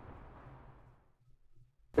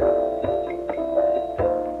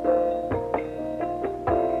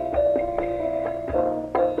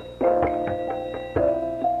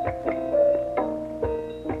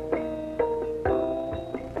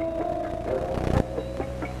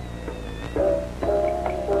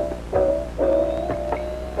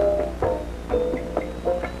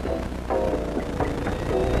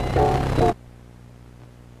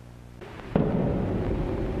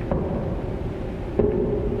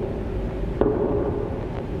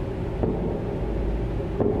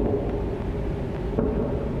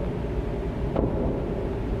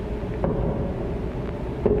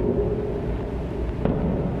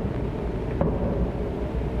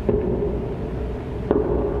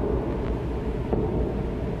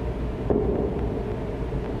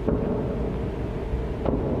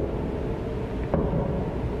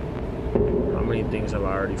 Things have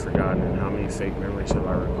I already forgotten, and how many fake memories have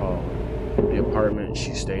I recalled? The apartment,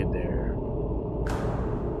 she stayed there.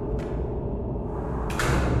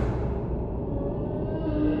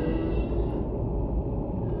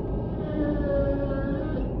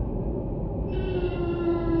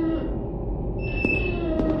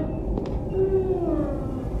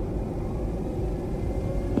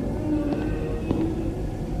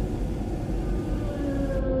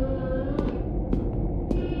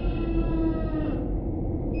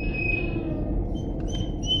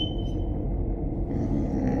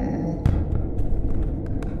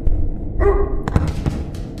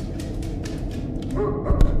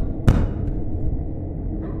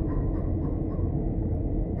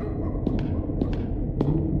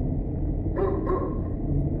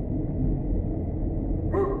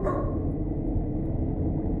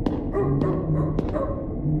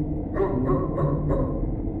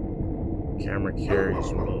 Camera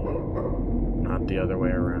carries me, not the other way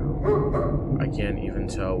around. I can't even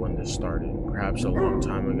tell when this started. Perhaps a long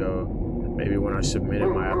time ago, maybe when I submitted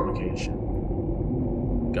my application.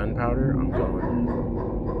 Gunpowder? I'm going in.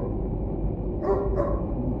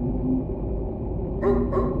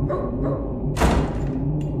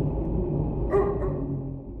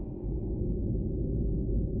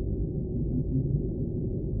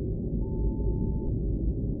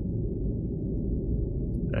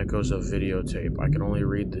 Echoes of videotape. I can only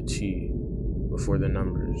read the T before the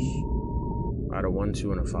numbers. I had a 1,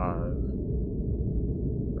 2, and a 5.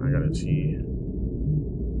 I got a T.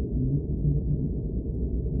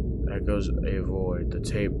 Echoes a void. The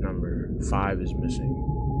tape number 5 is missing.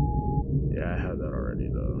 Yeah, I have that already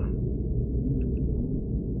though.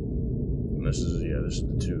 And this is the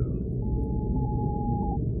 2.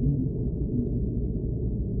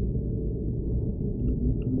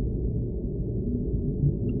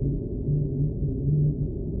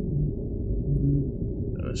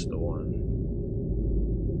 That's the 1.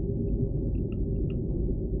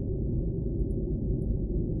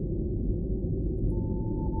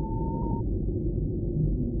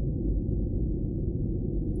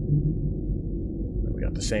 We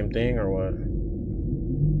got the same thing or what?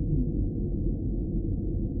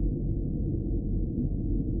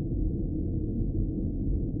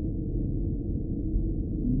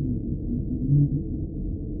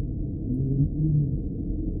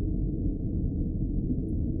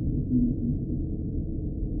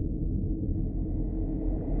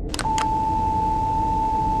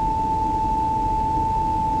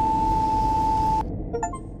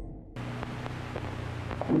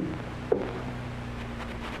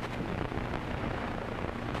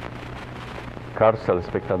 Caros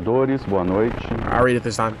telespectadores, boa noite. I'll read it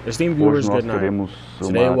this time. Esteemed viewers, good night.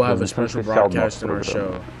 Today we'll have a special broadcast in our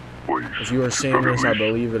show. If you are seeing this, I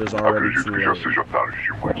believe it is already too late. Our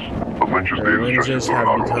lenses have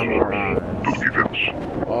become our eyes.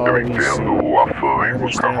 All we see. I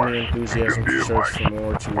understand the enthusiasm to search for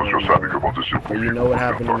more to learn more. But you know what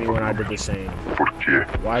happened to me when I did the same.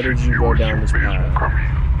 Why did you go down this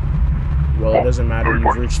path? Well, it doesn't matter,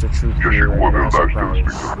 you've reached the truth here, and that's a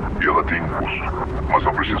prize. You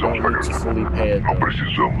don't need to fully pay it, though.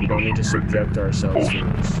 You don't need to subject ourselves to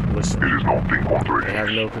this. Listen, they have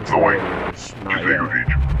no control over us, not yet.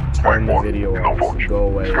 Turn the video off, go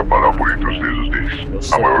away, and you'll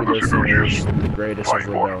slip through their fingers, the greatest of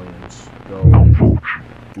rebellions. Go away.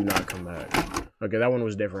 Do not come back. Okay, that one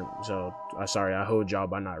was different, so, sorry, I hold y'all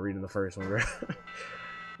by not reading the first one, right?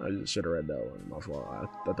 I just should have read that one. My fault.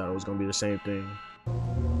 I thought it was gonna be the same thing.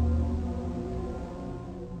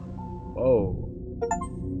 Oh.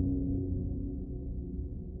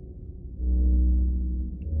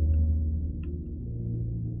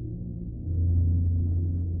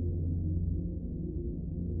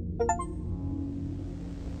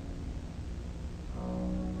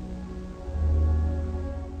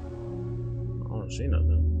 don't see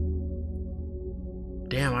nothing.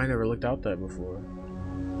 Damn, I never looked out that before.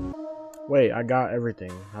 Wait, I got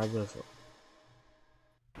everything. How the fuck?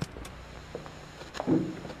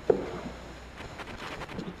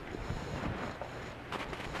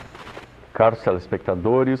 Caros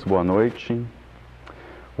telespectadores, boa noite.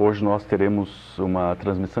 Hoje nós teremos uma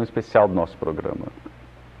transmissão especial do nosso programa.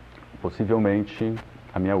 Possivelmente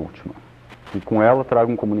a minha última. E com ela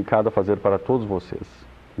trago um comunicado a fazer para todos vocês.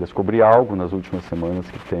 Descobri algo nas últimas semanas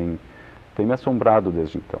que tem me assombrado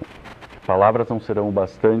desde então. Palavras não serão o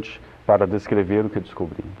bastante para descrever o que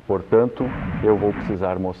descobri. Portanto, eu vou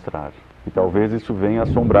precisar mostrar. E talvez isso venha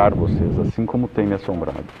assombrar vocês, assim como tem me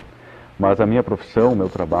assombrado. Mas a minha profissão, o meu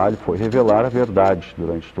trabalho, foi revelar a verdade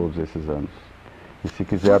durante todos esses anos. E se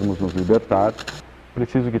quisermos nos libertar,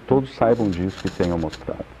 preciso que todos saibam disso que tenho a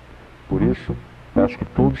mostrar. Por isso, peço que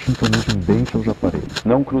todos sintonizem bem seus aparelhos.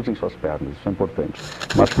 Não cruzem suas pernas, isso é importante.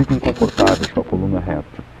 Mas fiquem confortáveis com a coluna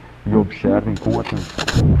reta e observem com atenção.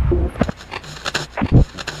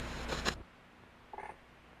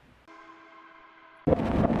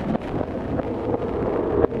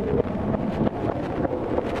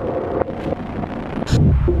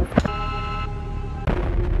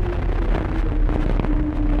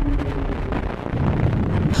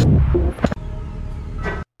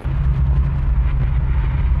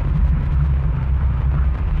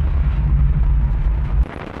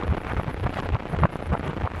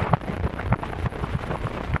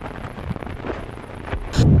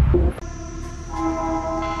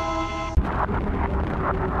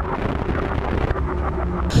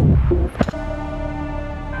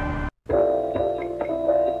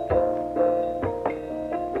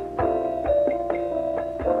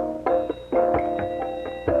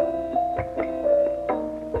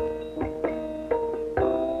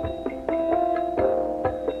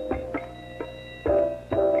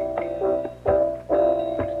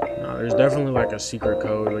 There's definitely like a secret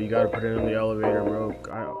code, but you gotta put it in the elevator, bro.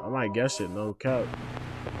 I might guess it, no cap.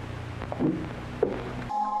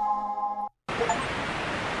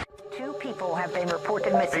 Two people have been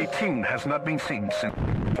reported missing. 18 has not been seen since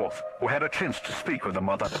 4th. We had a chance to speak with the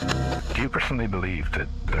mother. Do you personally believe that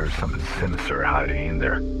there's something sinister hiding in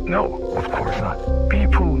there? No, of course not.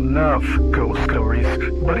 People love ghost stories,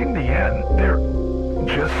 but in the end, they're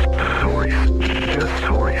just stories. Just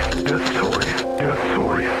stories. Just stories. Just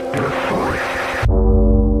stories. Just stories.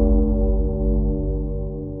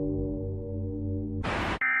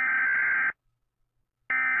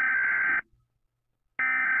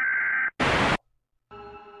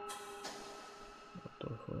 What the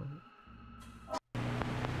fuck?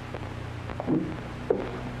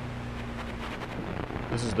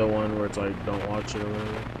 This is the one where it's like, don't watch it or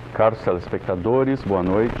whatever. Caros telespectadores, boa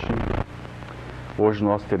noite. Hoje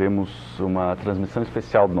nós teremos uma transmissão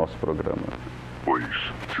especial do nosso programa. Pois.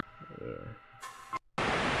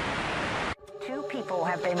 Two people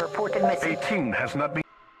have been reported missing. 18 has not been.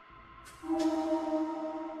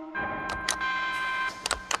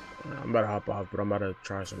 I'm about to hop off, but I'm about to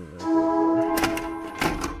try something.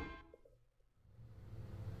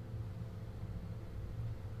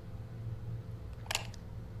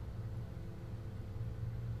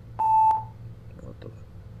 What the?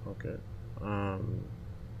 Okay. No.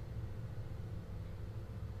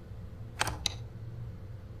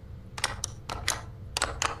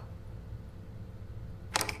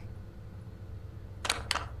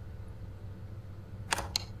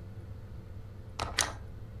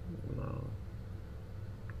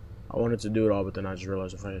 I wanted to do it all, but then I just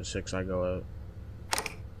realized if I hit 6, I go out.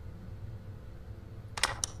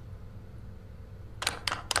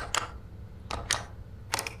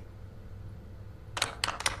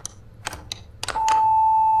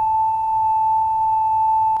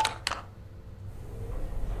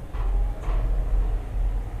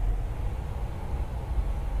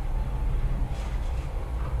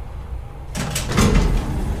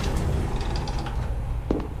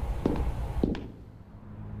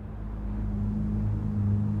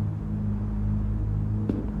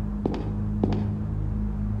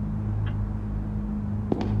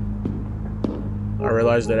 I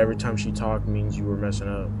realized that every time she talked means you were messing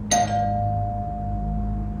up.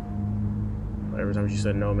 Every time she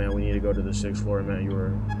said, no, man, we need to go to the 6th floor, man, you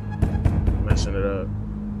were messing it up.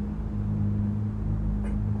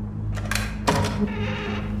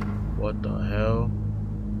 What the hell?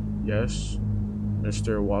 Yes?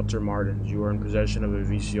 Mr. Walter Martins, you are in possession of a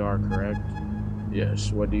VCR, correct?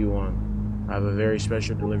 Yes, what do you want? I have a very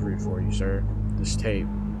special delivery for you, sir. This tape.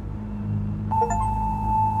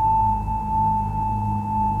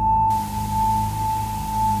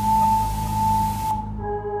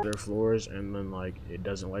 other floors and then like it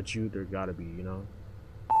doesn't let you, there gotta be, you know.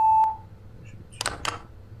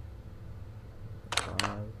 5.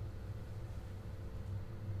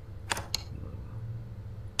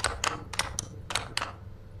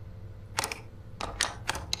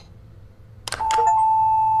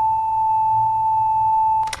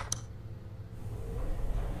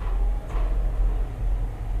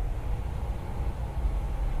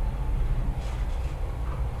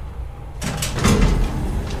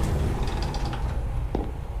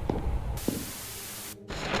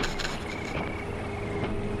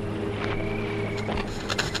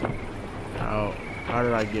 How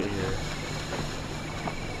did I get here?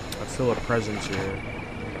 I feel a presence here.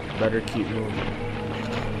 Better keep moving.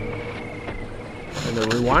 In the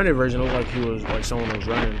rewinded version, it looked like he was like someone was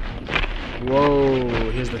running. Whoa!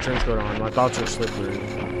 Here's the trench coat on. My thoughts are slippery.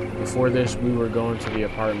 Before this, we were going to the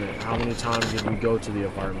apartment. How many times did we go to the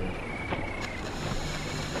apartment?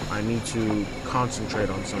 I need to concentrate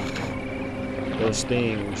on something. Those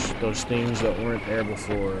things that weren't there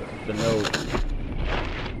before. The note.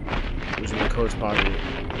 It was in the coat's pocket.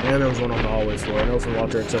 And there was one on the hallway floor. I know from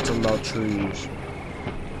Walter it said something about trees.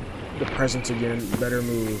 The presence again. Better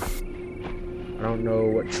move. I don't know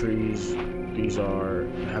what trees these are.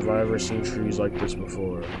 Have I ever seen trees like this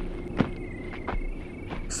before?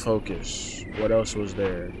 Focus. What else was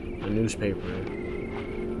there? The newspaper.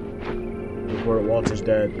 Reported Walter's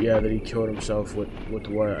dead. Yeah, that he killed himself with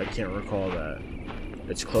what? I can't recall that.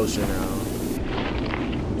 It's closer now.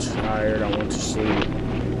 I'm tired. I want to sleep.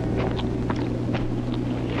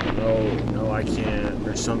 No, I can't.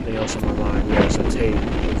 There's something else on my mind. Yes, a tape. A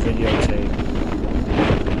videotape.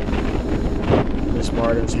 Miss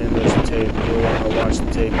Martin's handed us the tape. I watched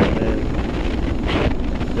the tape and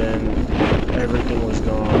then everything was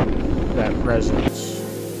gone. That presence.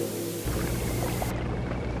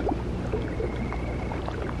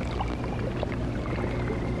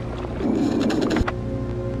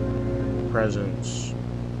 Presence.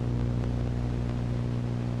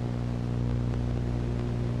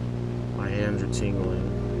 My hands are tingling.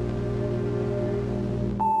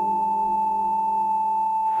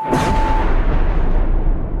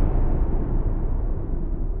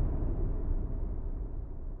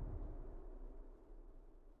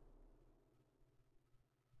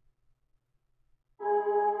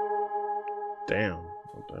 Damn,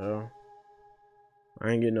 what the hell?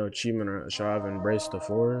 I ain't getting no achievement, so I've embraced the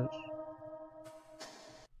forest.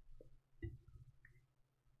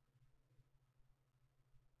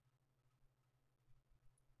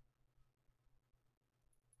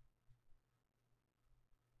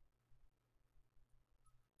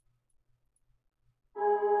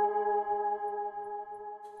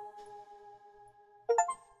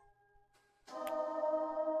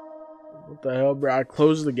 What the hell, bro? I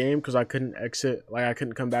closed the game because I couldn't exit. Like, I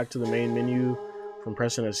couldn't come back to the main menu from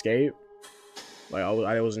pressing escape. Like,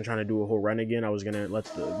 I wasn't trying to do a whole run again. I was gonna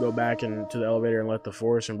go back into the elevator and let the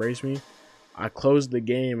forest embrace me. I closed the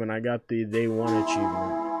game and I got the day 1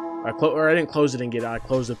 achievement. I didn't close it and get it. I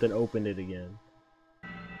closed it then opened it again.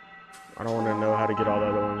 I don't want to know how to get all the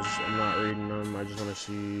other ones. I'm not reading them. I just want to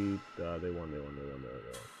see. They won.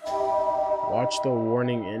 Watch the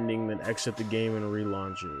warning ending, then exit the game and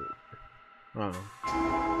relaunch it. I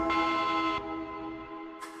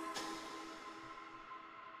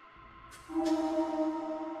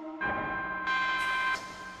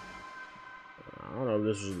don't know if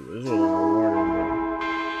this wasn't a warning, bro.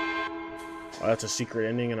 Oh, that's a secret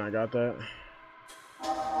ending and I got that.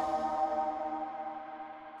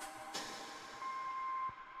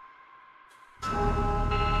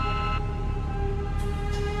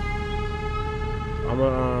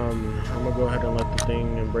 I'm gonna go ahead and let the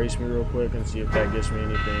thing embrace me real quick and see if that gets me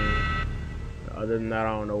anything. Other than that,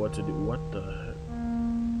 I don't know what to do. What the heck?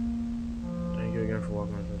 Thank you again for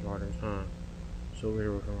walking on this waters, huh? So over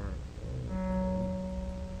here with her.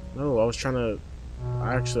 No, I was trying to.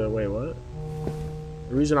 Actually, wait, what?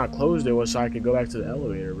 The reason I closed it was so I could go back to the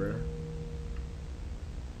elevator, bro.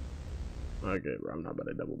 Okay, bro, I'm not about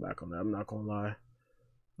to double back on that. I'm not gonna lie.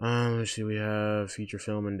 Let's see, we have feature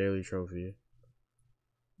film and daily trophy.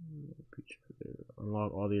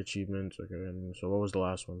 Unlock all the achievements. Okay, and so what was the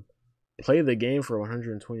last one? Play the game for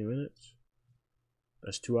 120 minutes.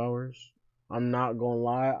 That's 2 hours. I'm not gonna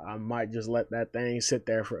lie, I might just let that thing sit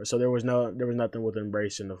there for. So there was nothing with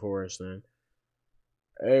embracing the forest then.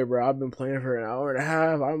 Hey, bro, I've been playing for an hour and a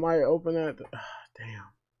half. I might open that. Damn.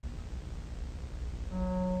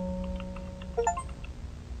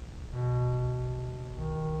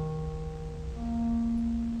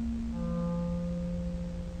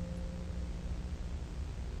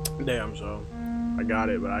 Damn, so I got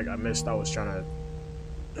it, but I missed. I was trying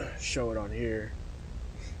to show it on here.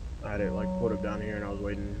 I had it like put it down here, and I was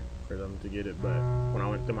waiting for them to get it. But when I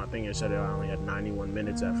went through my thing, it said I only had 91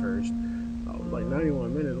 minutes at first. I was like,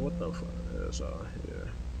 91 minutes? What the fuck? So yeah,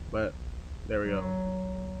 but there we go.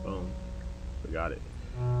 Boom, we got it.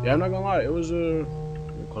 Yeah, I'm not gonna lie, it was let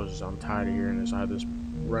me close this. I'm tired of hearing this. I had this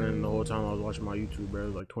running the whole time I was watching my YouTube, bro. It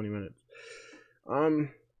was like 20 minutes.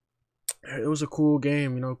 It was a cool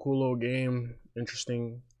game, you know, cool little game,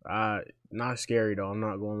 interesting. Not scary though. I'm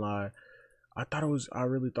not gonna lie. I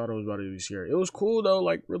really thought it was about to be scary. It was cool though,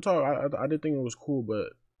 like real talk. I did think it was cool,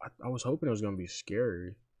 but I was hoping it was gonna be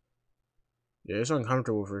scary. Yeah, it's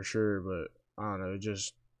uncomfortable for sure, but I don't know.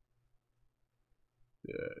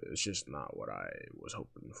 It's just not what I was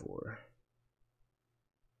hoping for.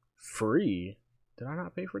 Free? Did I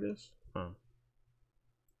not pay for this? Huh.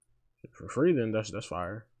 For free, then that's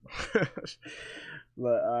fire.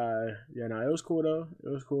 But yeah, no, it was cool though. It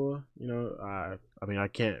was cool. You know, I mean, I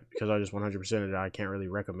can't, because I just 100%ed it. I can't really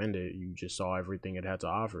recommend it. You just saw everything it had to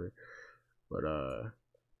offer. But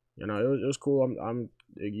you know, it was cool. I'm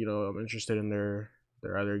you know, I'm interested in their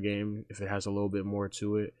other game if it has a little bit more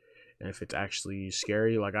to it, and if it's actually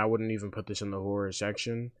scary. Like, I wouldn't even put this in the horror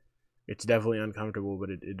section. It's definitely uncomfortable, but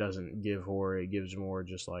it doesn't give horror. It gives more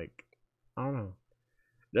just like, I don't know.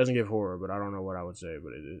 It doesn't give horror, but I don't know what I would say.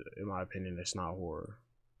 But in my opinion, it's not horror.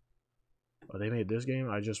 Oh, they made this game?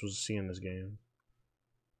 I just was seeing this game.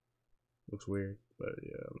 Looks weird, but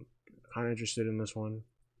yeah, I'm kind of interested in this one.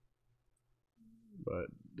 But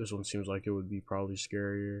this one seems like it would be probably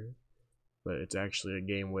scarier. But it's actually a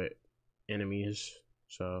game with enemies,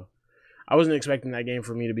 so I wasn't expecting that game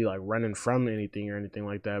for me to be like running from anything or anything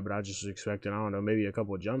like that, but I just was expecting, I don't know, maybe a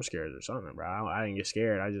couple of jump scares or something, bro. I didn't get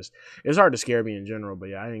scared. It's hard to scare me in general, but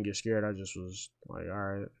yeah, I didn't get scared. I just was like, all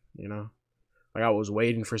right, you know, like I was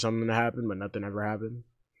waiting for something to happen, but nothing ever happened.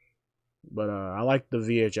 But I like the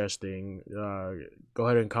VHS thing. Go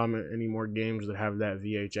ahead and comment any more games that have that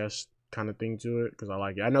VHS kind of thing to it, because I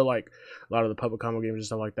like it. I know like a lot of the public combo games and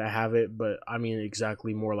stuff like that have it, but I mean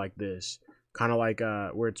exactly more like this. Kind of like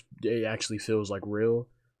where it actually feels like real.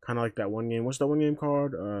 Kind of like that one game. What's that one game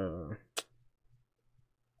called?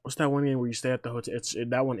 What's that one game where you stay at the hotel?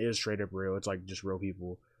 That one is straight up real. It's like just real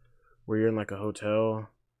people. Where you're in like a hotel,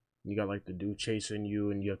 you got like the dude chasing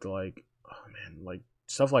you, and you have to like, oh man, like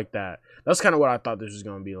stuff like that. That's kind of what I thought this was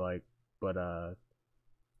gonna be like, but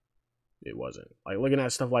it wasn't. Like looking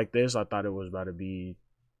at stuff like this, I thought it was about to be,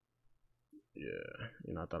 yeah,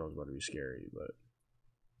 you know, I thought it was about to be scary, but.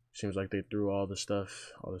 Seems like they threw all the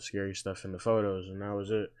stuff, all the scary stuff in the photos, and that was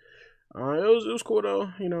it. It was cool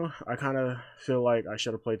though. You know, I kind of feel like I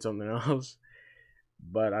should have played something else,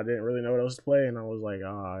 but I didn't really know what else to play, and I was like,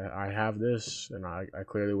 oh, I have this, and I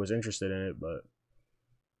clearly was interested in it, but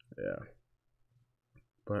yeah.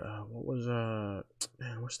 But what was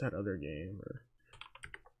man, what's that other game?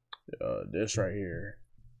 This right here.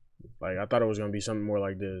 Like, I thought it was gonna be something more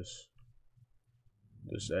like this.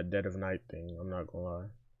 That Dead of Night thing. I'm not gonna lie.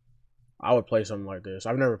 I would play something like this.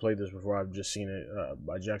 I've never played this before. I've just seen it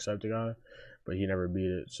by Jacksepticeye, but he never beat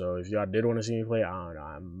it. So if y'all did want to see me play, I don't know.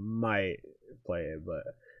 I might play it, but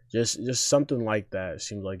just something like that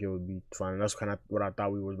seems like it would be fun. And that's kind of what I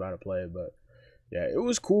thought we was about to play. But yeah, it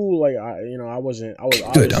was cool. Like I was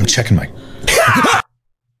good. I'm checking my.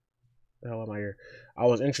 The hell am I here? I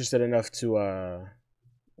was interested enough to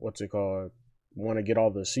what's it called? Want to get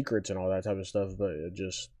all the secrets and all that type of stuff, but it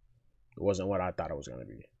wasn't what I thought it was gonna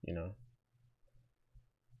be, you know.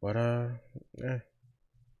 But yeah,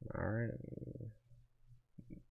 all right.